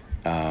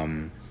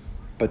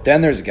 But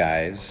then there's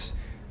guys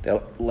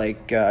that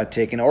like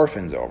taking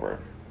orphans over,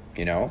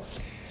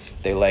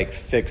 They like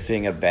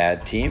fixing a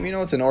bad team.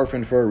 It's an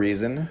orphan for a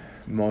reason.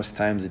 Most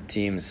times the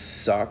teams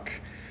suck,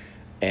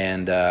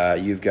 and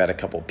you've got a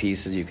couple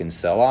pieces you can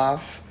sell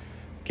off,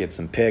 get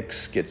some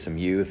picks, get some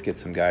youth, get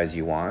some guys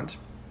you want.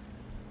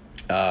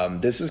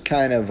 This is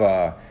kind of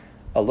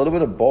a little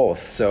bit of both.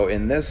 So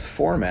in this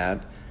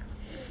format,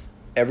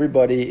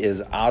 everybody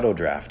is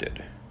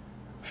auto-drafted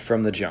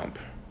from the jump.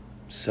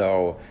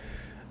 So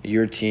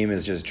your team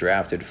is just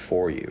drafted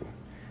for you.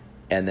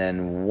 And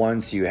then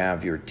once you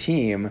have your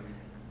team,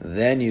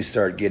 then you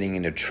start getting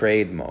into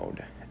trade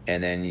mode.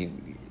 And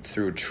then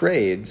through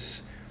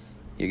trades,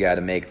 you got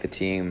to make the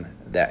team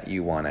that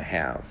you want to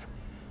have.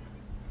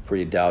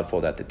 Pretty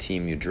doubtful that the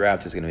team you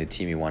draft is going to be the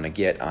team you want to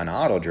get on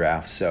auto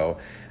draft. So,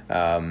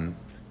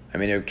 it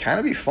would kind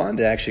of be fun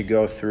to actually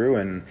go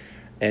through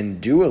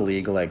and do a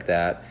league like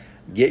that,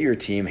 get your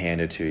team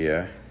handed to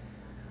you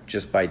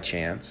just by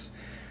chance,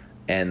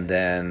 and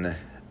then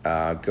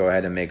go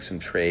ahead and make some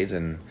trades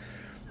and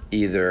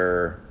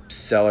either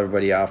sell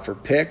everybody off for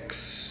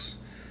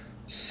picks,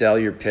 sell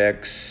your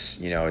picks.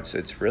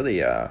 It's really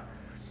a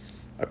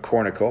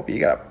cornucopia.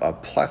 You got a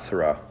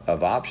plethora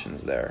of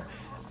options there.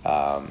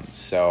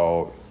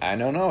 So I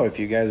don't know if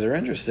you guys are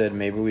interested.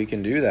 Maybe we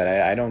can do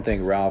that. I don't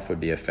think Ralph would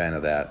be a fan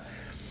of that,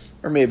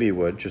 or maybe he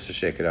would, just to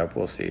shake it up.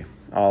 We'll see.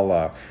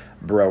 I'll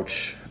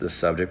broach the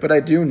subject, but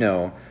I do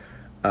know,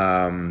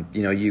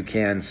 you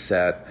can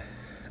set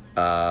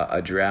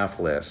a draft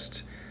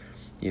list.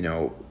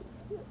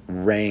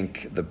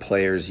 Rank the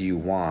players you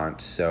want.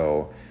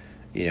 So,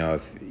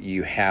 if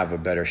you have a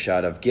better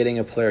shot of getting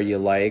a player you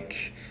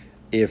like,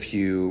 if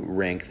you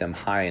rank them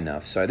high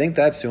enough. So I think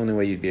that's the only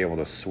way you'd be able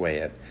to sway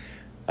it.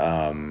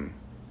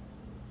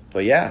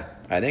 But yeah,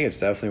 I think it's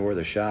definitely worth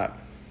a shot.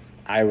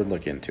 I would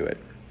look into it.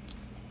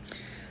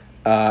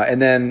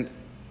 And then,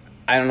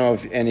 I don't know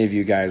if any of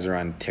you guys are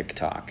on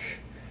TikTok.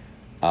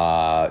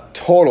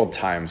 Total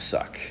time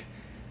suck.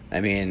 I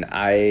mean,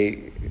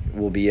 I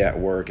will be at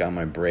work on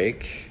my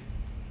break,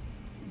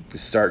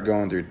 start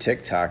going through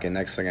TikTok, and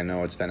next thing I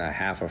know, it's been a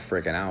half a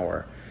freaking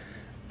hour,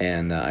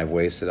 and I've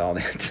wasted all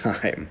that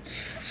time.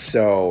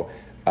 So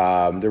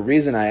the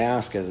reason I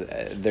ask is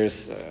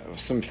there's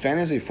some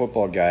fantasy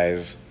football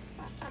guys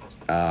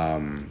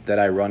that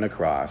I run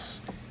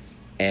across,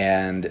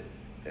 and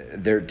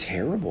they're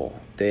terrible.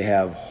 They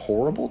have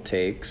horrible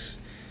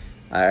takes.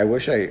 I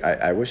wish I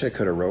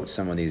could have wrote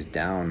some of these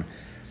down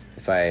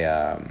if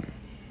I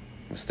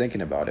was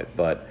thinking about it,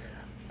 but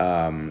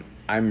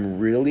I'm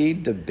really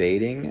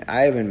debating.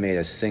 I haven't made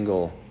a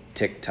single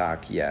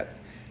TikTok yet.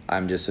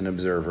 I'm just an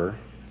observer,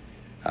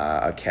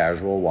 a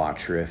casual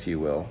watcher, if you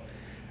will.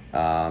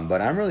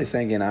 But I'm really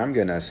thinking I'm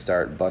going to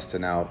start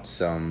busting out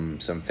some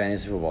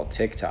fantasy football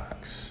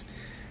TikToks.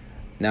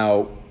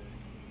 Now,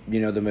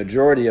 the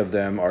majority of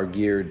them are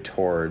geared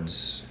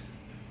towards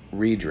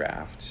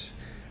redraft.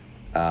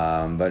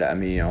 But I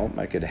mean,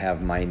 I could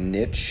have my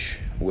niche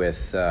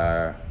with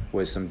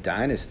some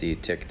dynasty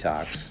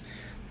TikToks,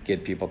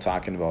 get people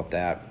talking about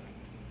that.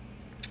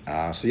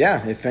 So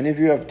yeah, if any of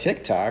you have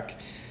TikTok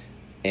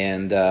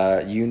and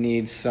you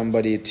need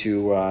somebody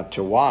to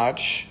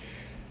watch,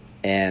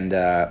 and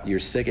you're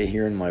sick of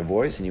hearing my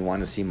voice and you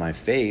want to see my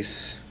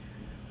face,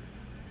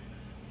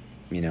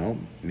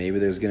 maybe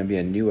there's going to be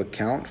a new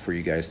account for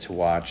you guys to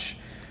watch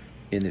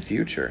in the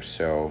future.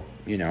 So,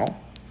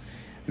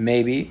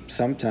 maybe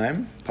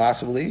sometime,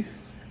 possibly,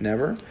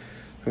 never,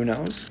 who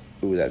knows?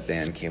 Ooh, that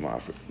band came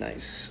off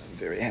nice. I'm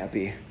very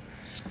happy.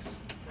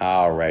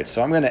 All right,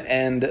 so I'm going to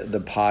end the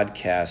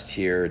podcast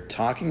here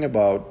talking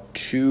about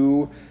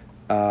two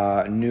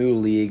new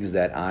leagues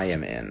that I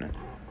am in.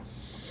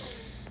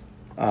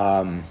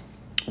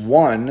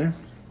 One,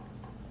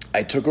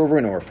 I took over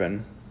an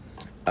orphan.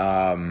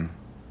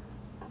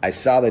 I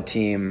saw the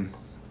team,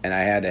 and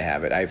I had to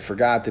have it. I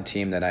forgot the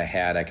team that I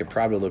had. I could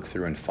probably look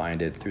through and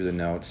find it through the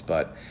notes,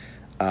 but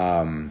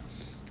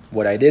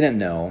what I didn't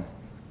know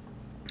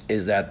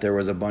is that there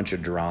was a bunch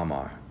of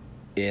drama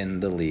in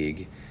the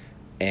league,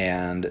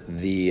 and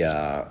the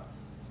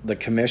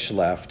commish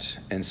left,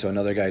 and so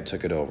another guy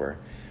took it over.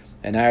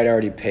 And I had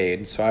already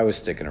paid, so I was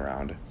sticking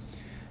around.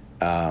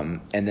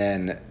 And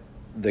then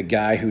the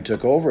guy who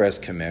took over as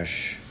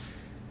commish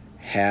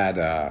had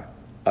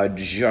a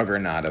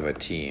juggernaut of a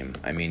team.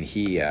 I mean,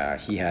 he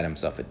had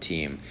himself a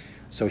team.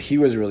 So he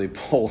was really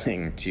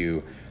pulling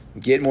to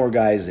get more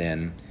guys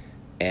in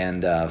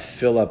and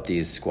fill up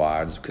these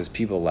squads because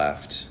people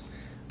left.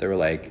 There were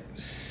like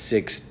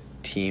 6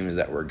 teams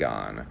that were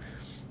gone.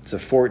 It's a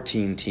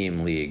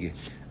 14-team league,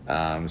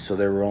 so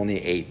there were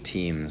only 8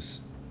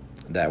 teams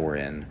that were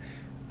in.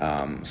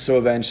 So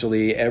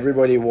eventually,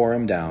 everybody wore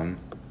him down,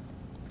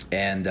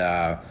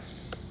 and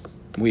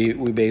we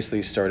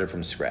basically started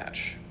from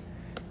scratch.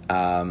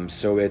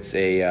 So it's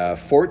a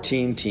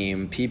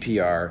 14-team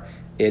PPR.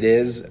 It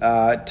is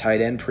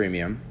tight end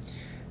premium,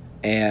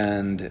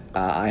 and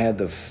I had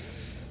the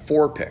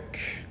 4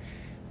 pick,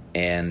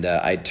 and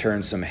I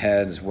turned some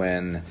heads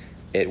when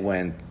it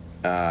went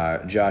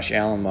Josh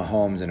Allen,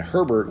 Mahomes, and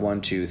Herbert 1,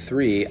 2,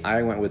 3.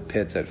 I went with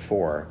Pitts at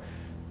 4,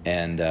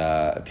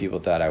 and people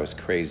thought I was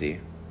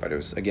crazy, but it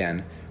was,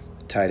 again,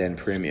 tight end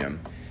premium.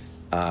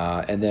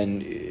 And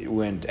then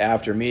went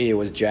after me, it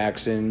was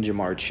Jackson,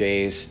 Jamar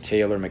Chase,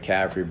 Taylor,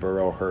 McCaffrey,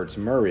 Burrow, Hurts,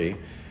 Murray,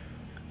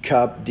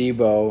 Kupp,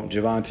 Debo,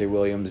 Javonte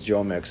Williams,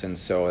 Joe Mixon.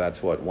 So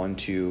that's what, 1,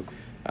 2,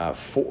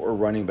 4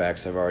 running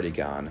backs have already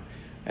gone.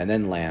 And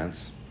then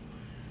Lance.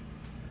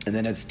 And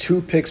then it's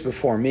 2 picks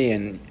before me,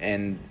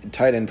 and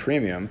tight end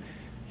premium,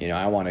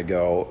 I want to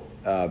go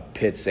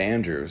Pitts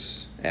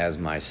Andrews as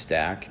my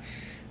stack.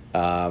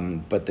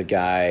 But the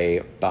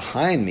guy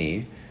behind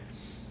me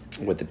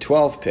with the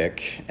 12th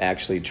pick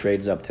actually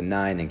trades up to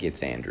 9 and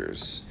gets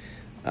Andrews.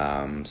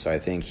 So I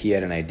think he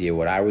had an idea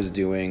what I was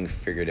doing,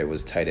 figured it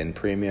was tight end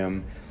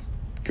premium,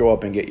 go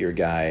up and get your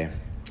guy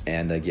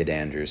and get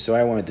Andrews. So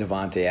I went with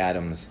Devontae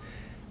Adams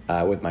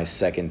with my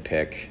 2nd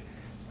pick.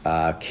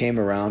 Came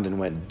around and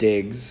went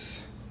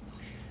Diggs.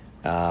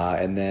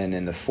 And then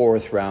in the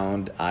 4th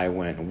round, I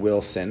went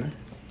Wilson.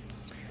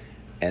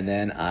 And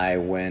then I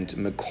went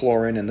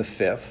McLaurin in the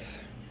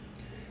 5th.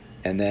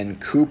 and then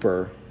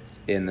Cooper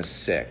in the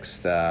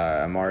 6th.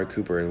 Amari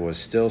Cooper was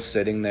still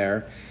sitting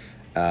there.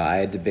 I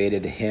had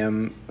debated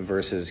him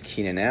versus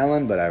Keenan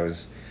Allen, but I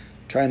was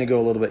trying to go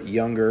a little bit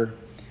younger,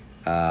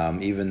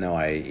 even though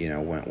I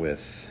went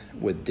with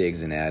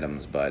Diggs and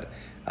Adams. But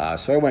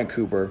so I went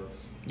Cooper.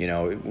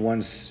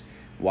 Once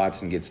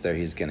Watson gets there,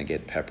 he's going to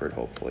get peppered,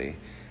 hopefully.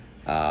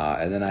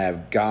 And then I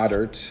have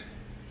Goddard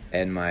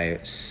in my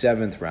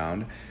 7th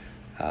round.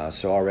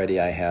 So already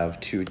I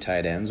have 2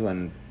 tight ends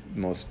when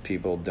most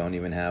people don't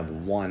even have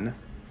 1.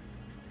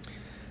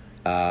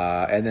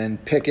 And then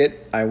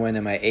Pickett, I went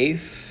in my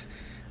 8th.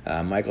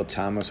 Michael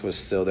Thomas was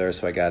still there,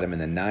 so I got him in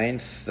the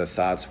 9th. The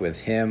thoughts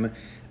with him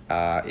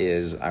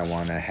is I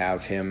want to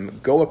have him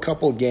go a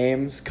couple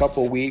games,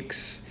 couple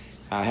weeks,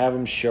 have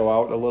him show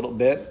out a little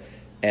bit,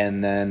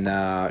 and then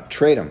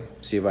trade him,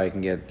 see if I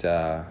can get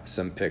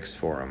some picks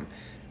for him.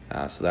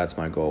 So that's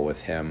my goal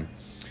with him.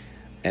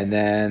 And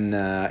then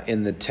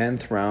in the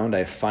 10th round,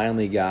 I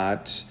finally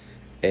got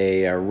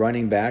a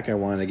running back. I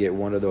wanted to get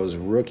one of those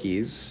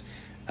rookies,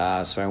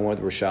 so I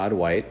went with Rachaad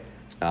White.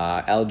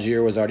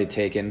 Algier was already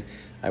taken.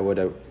 I would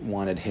have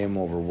wanted him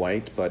over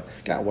White, but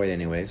got White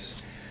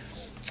anyways.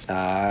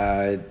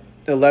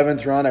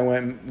 11th round, I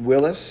went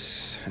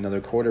Willis,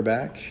 another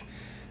quarterback.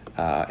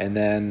 And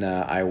then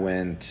I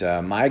went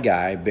my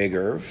guy, Big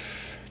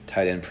Irv,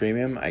 tight end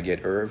premium. I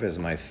get Irv as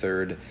my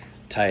 3rd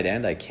tight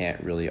end. I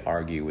can't really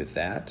argue with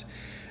that.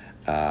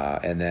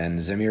 And then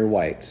Zamir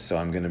White. So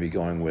I'm going to be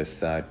going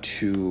with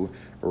 2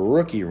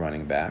 rookie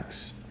running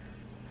backs.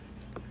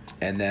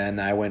 And then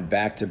I went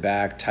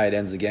back-to-back tight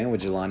ends again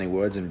with Jelani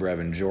Woods and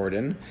Brevin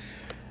Jordan.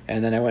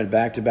 And then I went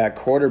back-to-back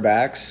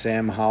quarterbacks,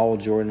 Sam Howell,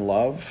 Jordan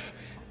Love,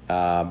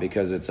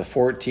 because it's a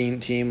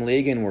 14-team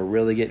league and we're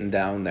really getting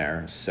down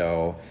there.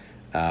 So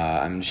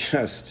I'm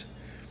just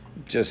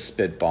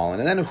spitballing.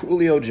 And then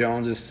Julio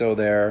Jones is still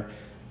there.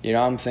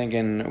 I'm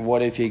thinking,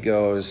 what if he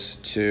goes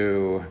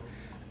to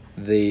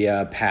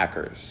the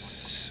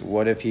Packers?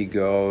 What if he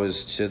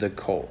goes to the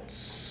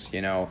Colts?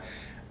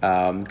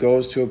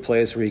 Goes to a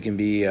place where he can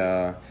be,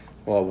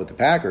 with the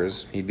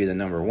Packers, he'd be the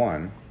number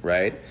 1,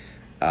 right?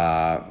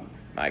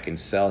 I can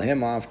sell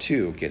him off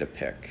too, get a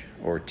pick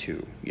or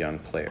 2 young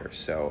players.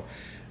 So,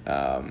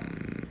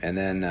 and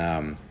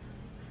then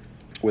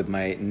with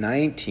my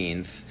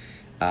 19th,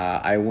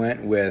 I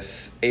went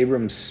with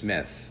Abram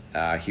Smith.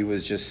 He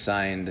was just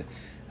signed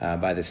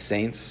by the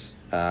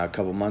Saints a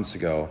couple months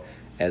ago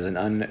as an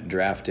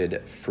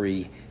undrafted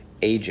free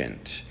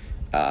agent.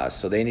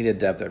 So they need a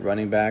depth at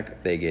running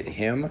back. They get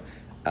him.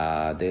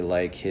 They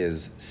like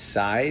his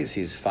size.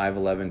 He's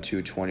 5'11",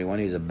 221.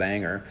 He's a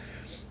banger.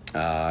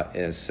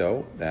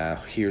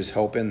 Here's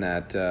hoping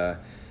that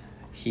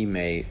he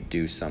may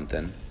do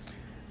something.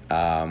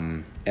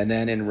 And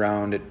then in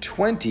round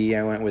 20,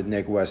 I went with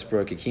Nick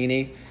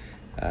Westbrook-Ikhine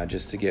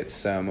just to get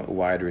some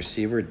wide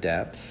receiver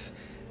depth.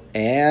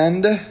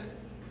 And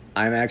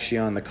I'm actually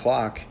on the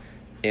clock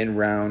in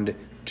round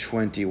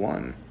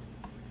 21.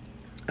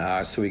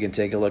 So we can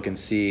take a look and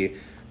see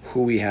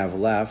who we have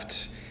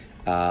left.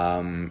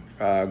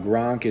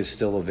 Gronk is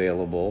still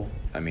available,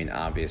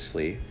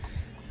 obviously.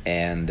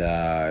 And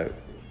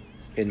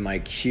in my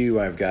queue,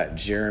 I've got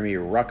Jeremy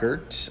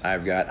Ruckert,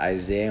 I've got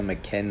Isaiah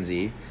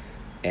McKenzie,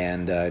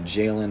 and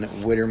Jalen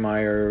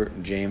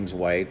Whittermeyer, James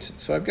White.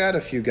 So I've got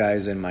a few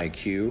guys in my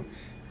queue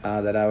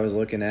that I was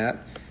looking at.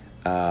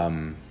 Let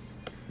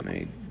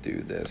me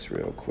do this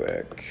real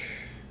quick.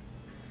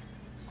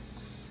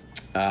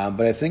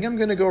 But I think I'm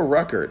going to go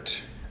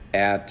Ruckert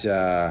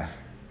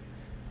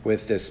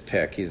with this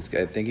pick.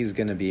 I think he's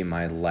going to be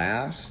my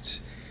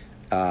last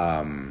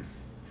tight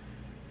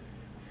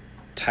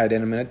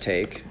end I'm going to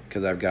take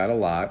because I've got a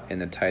lot in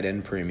the tight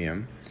end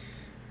premium.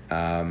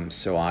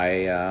 So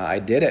I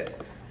did it.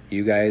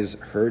 You guys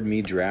heard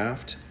me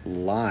draft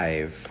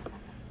live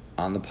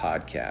on the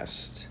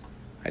podcast.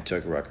 I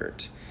took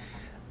Ruckert.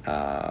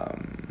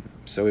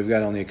 So we've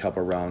got only a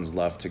couple rounds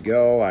left to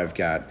go. I've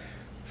got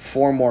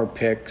 4 more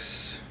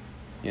picks,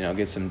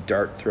 get some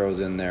dart throws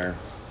in there.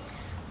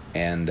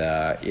 And,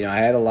 I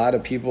had a lot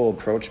of people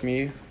approach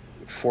me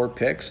for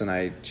picks, and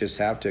I just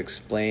have to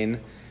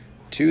explain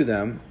to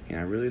them,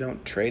 I really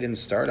don't trade in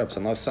startups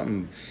unless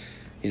something,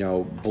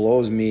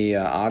 blows me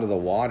out of the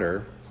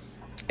water,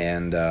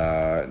 and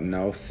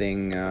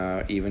nothing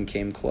even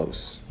came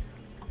close.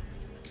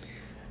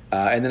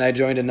 And then I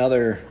joined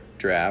another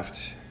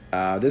draft.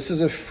 This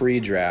is a free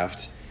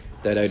draft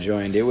that I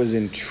joined. It was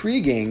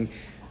intriguing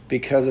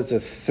because it's a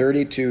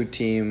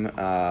 32-team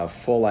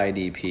full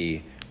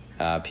IDP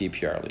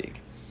PPR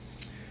league.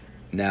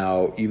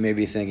 Now, you may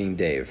be thinking,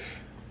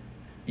 Dave,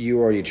 you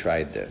already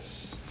tried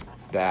this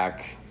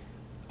back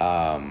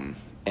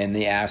in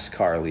the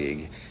ASCAR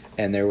league,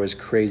 and there was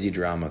crazy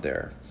drama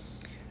there.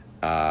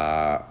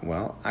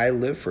 Well, I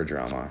live for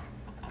drama.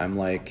 I'm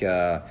like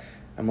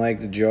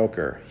the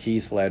Joker,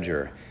 Heath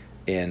Ledger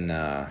in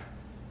Dark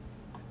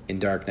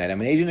Knight. I'm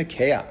an agent of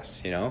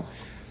chaos,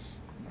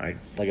 I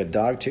like a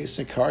dog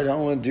chasing a car. I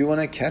don't want to do when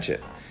I catch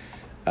it.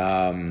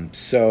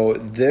 So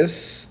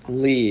this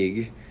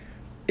league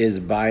is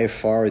by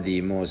far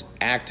the most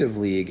active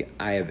league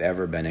I have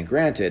ever been in.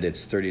 Granted,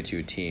 it's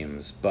 32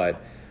 teams,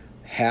 but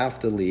half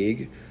the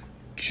league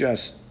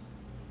just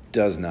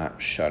does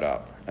not shut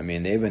up. I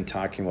mean, they've been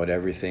talking about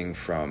everything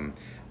from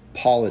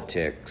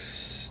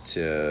politics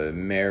to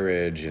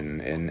marriage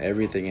and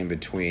everything in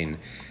between.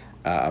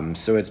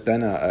 So it's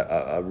been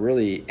a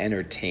really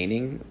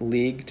entertaining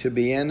league to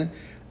be in,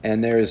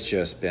 and there's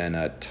just been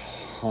a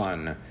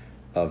ton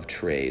of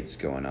trades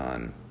going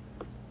on.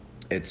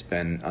 It's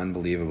been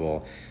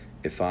unbelievable.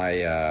 If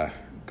I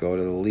go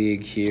to the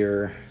league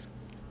here,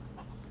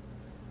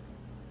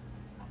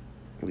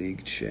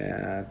 league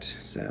chat,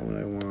 is that what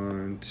I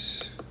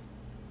want?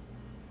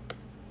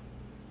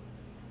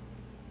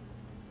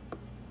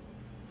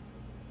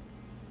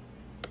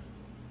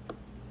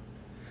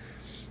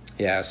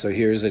 Yeah, so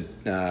here's a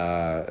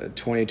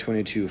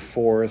 2022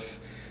 fourth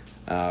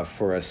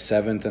for a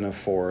seventh and a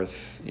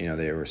fourth. You know,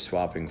 they were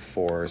swapping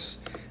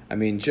fourths. I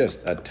mean,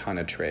 just a ton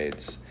of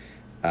trades.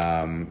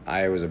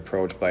 I was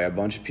approached by a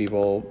bunch of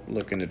people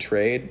looking to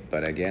trade,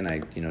 but again,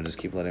 I just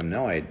keep letting them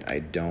know I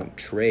don't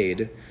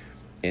trade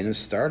in a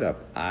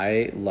startup.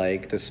 I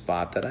like the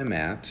spot that I'm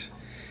at.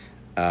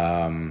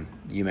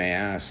 You may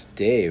ask,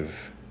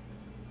 Dave,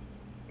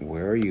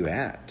 where are you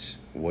at?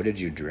 What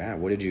did you draft?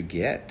 What did you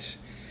get?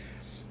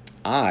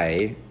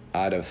 I,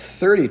 out of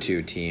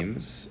 32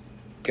 teams,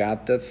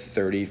 got the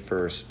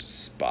 31st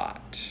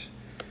spot.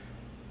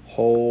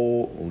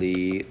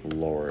 Holy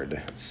Lord.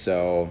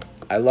 So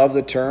I love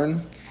the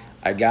turn.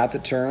 I got the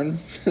turn.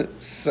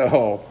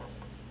 So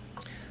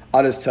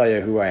I'll just tell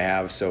you who I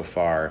have so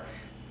far.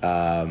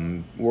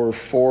 We're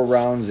 4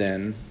 rounds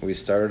in. We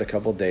started a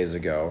couple days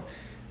ago.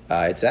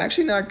 It's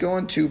actually not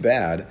going too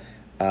bad.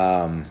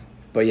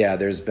 But yeah,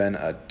 there's been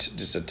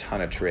just a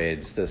ton of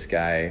trades. This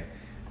guy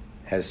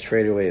has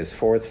traded away his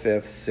 4th,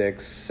 5th,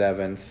 6th,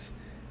 7th,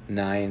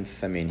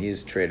 9th. I mean,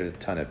 he's traded a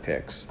ton of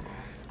picks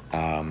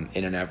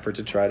in an effort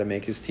to try to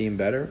make his team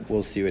better.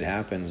 We'll see what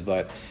happens.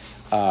 But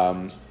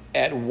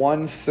at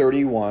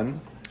 131,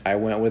 I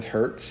went with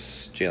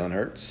Hurts, Jalen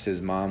Hurts. His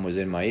mom was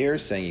in my ear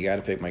saying, you got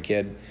to pick my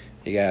kid.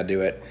 You got to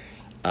do it.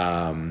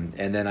 And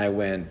then I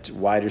went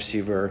wide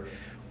receiver.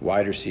 I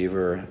went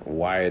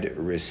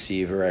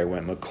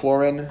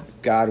McLaurin,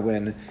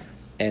 Godwin,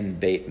 and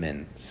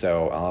Bateman.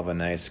 So I'll have a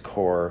nice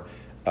core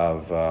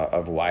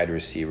of wide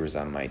receivers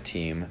on my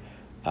team.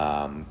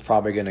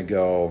 Probably going to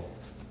go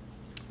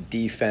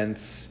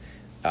defense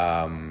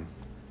when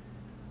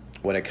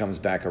it comes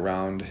back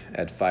around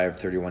at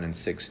 5'31" and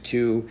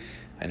 6'2".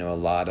 I know a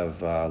lot of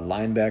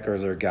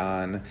linebackers are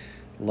gone.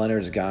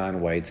 Leonard's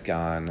gone. White's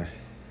gone.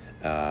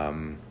 A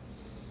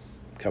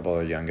couple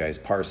of young guys.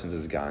 Parsons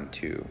is gone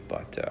too.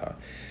 But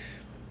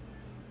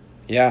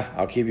yeah,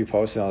 I'll keep you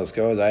posted on how this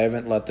goes. I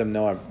haven't let them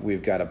know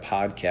we've got a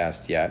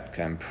podcast yet.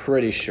 I'm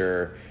pretty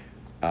sure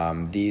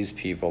these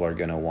people are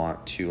going to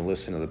want to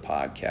listen to the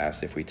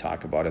podcast if we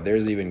talk about it.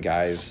 There's even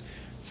guys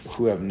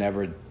who have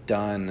never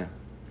done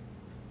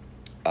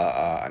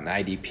an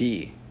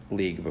IDP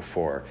league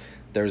before.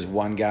 There's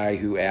one guy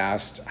who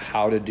asked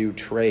how to do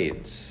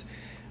trades.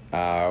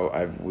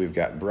 We've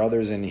got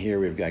brothers in here.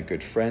 We've got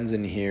good friends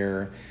in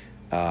here.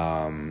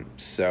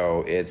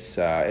 So it's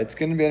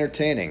going to be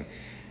entertaining.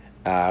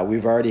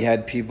 We've already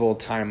had people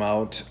time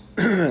out,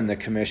 and the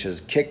commission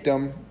has kicked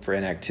them for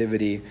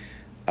inactivity.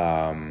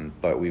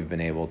 But we've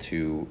been able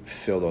to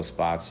fill those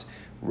spots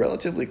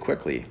relatively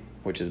quickly,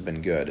 which has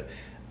been good.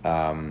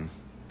 But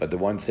the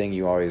one thing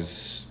you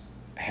always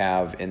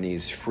have in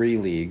these free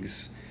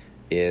leagues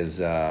is,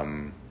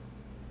 people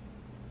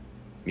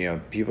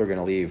are going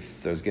to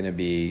leave. There's going to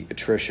be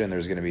attrition.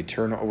 There's going to be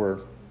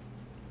turnover.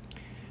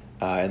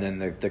 And then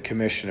the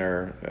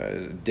commissioner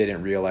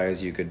didn't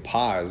realize you could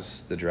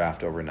pause the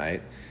draft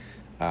overnight.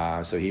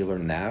 So he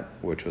learned that,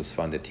 which was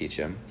fun to teach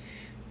him.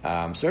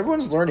 So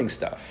everyone's learning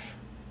stuff.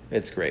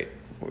 It's great.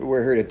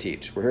 We're here to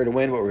teach. We're here to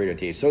win, but we're here to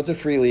teach. So it's a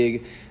free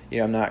league.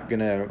 I'm not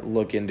going to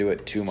look into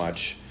it too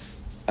much.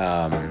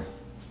 But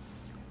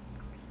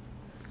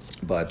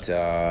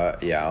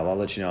I'll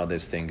let you know how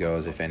this thing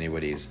goes if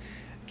anybody's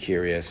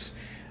curious.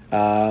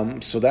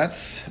 So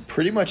that's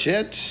pretty much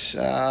it.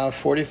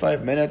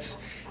 45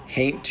 minutes.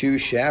 Ain't too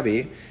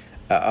shabby.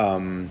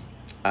 I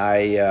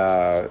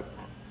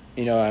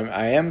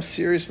am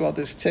serious about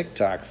this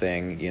TikTok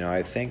thing.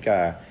 I think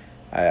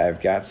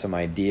I've got some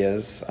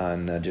ideas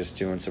on just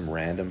doing some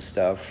random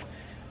stuff.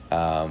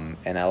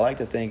 And I like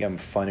to think I'm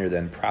funnier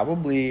than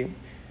probably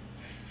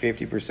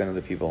 50% of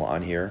the people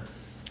on here.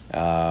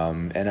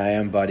 And I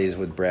am buddies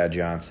with Brad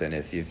Johnson.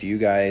 If you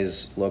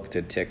guys look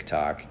to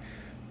TikTok,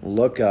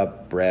 look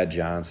up Brad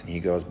Johnson. He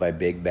goes by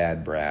Big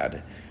Bad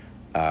Brad.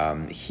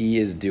 He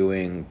is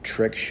doing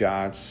trick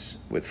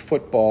shots with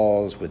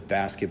footballs, with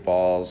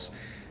basketballs.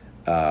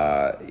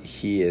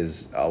 He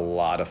is a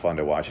lot of fun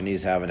to watch, and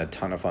he's having a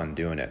ton of fun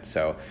doing it.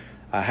 So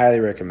I highly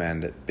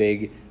recommend it.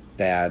 Big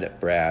Bad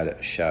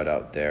Brad, shout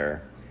out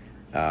there.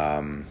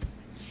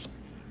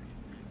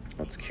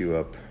 Let's queue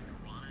up.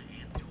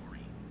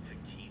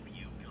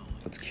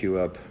 Let's queue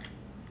up.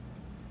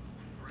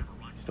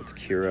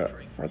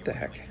 What the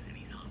heck?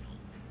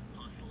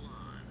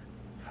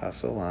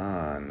 Hustle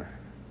on.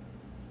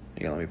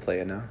 You gonna let me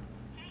play it now?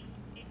 Hey,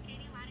 it's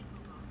Katie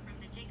Leinenkugel from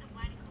the Jacob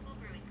Leinenkugel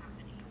Brewing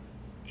Company.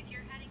 If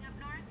you're heading up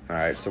north... All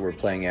right, so we're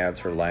playing ads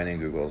for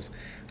Leinenkugels.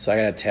 So I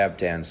got to tap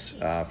dance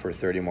for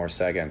 30 more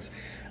seconds.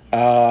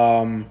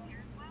 So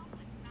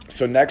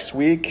next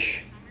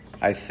week,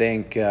 I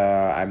think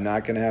I'm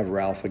not going to have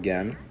Ralph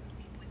again.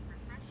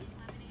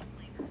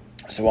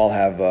 So I'll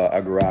have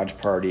a garage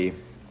party,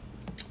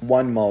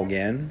 one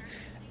Mulligan,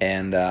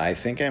 and I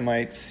think I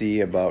might see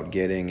about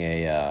getting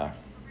a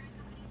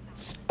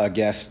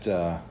guest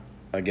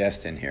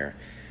in here.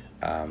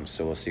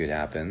 So we'll see what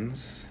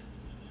happens.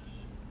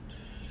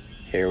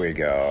 Here we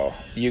go.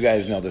 You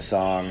guys know the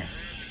song.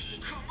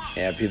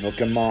 Yeah, people,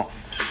 come on.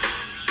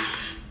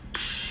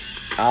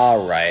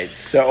 All right.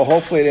 So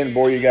hopefully I didn't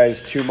bore you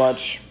guys too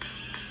much.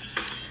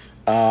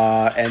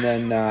 And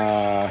then,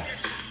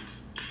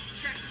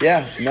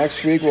 yeah,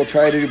 next week we'll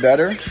try to do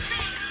better.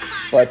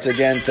 But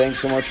again, thanks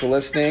so much for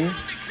listening.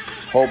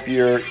 Hope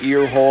your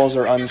ear holes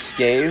are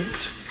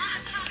unscathed.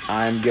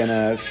 I'm going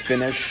to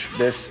finish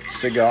this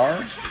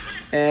cigar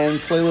and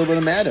play a little bit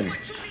of Madden.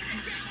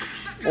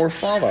 Or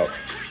Fallout.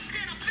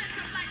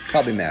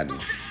 Probably Madden.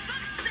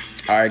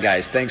 All right,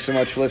 guys. Thanks so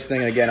much for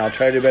listening. And again, I'll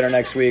try to do better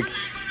next week.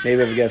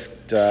 Maybe if a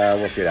guest,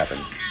 we'll see what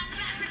happens.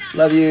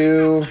 Love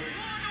you.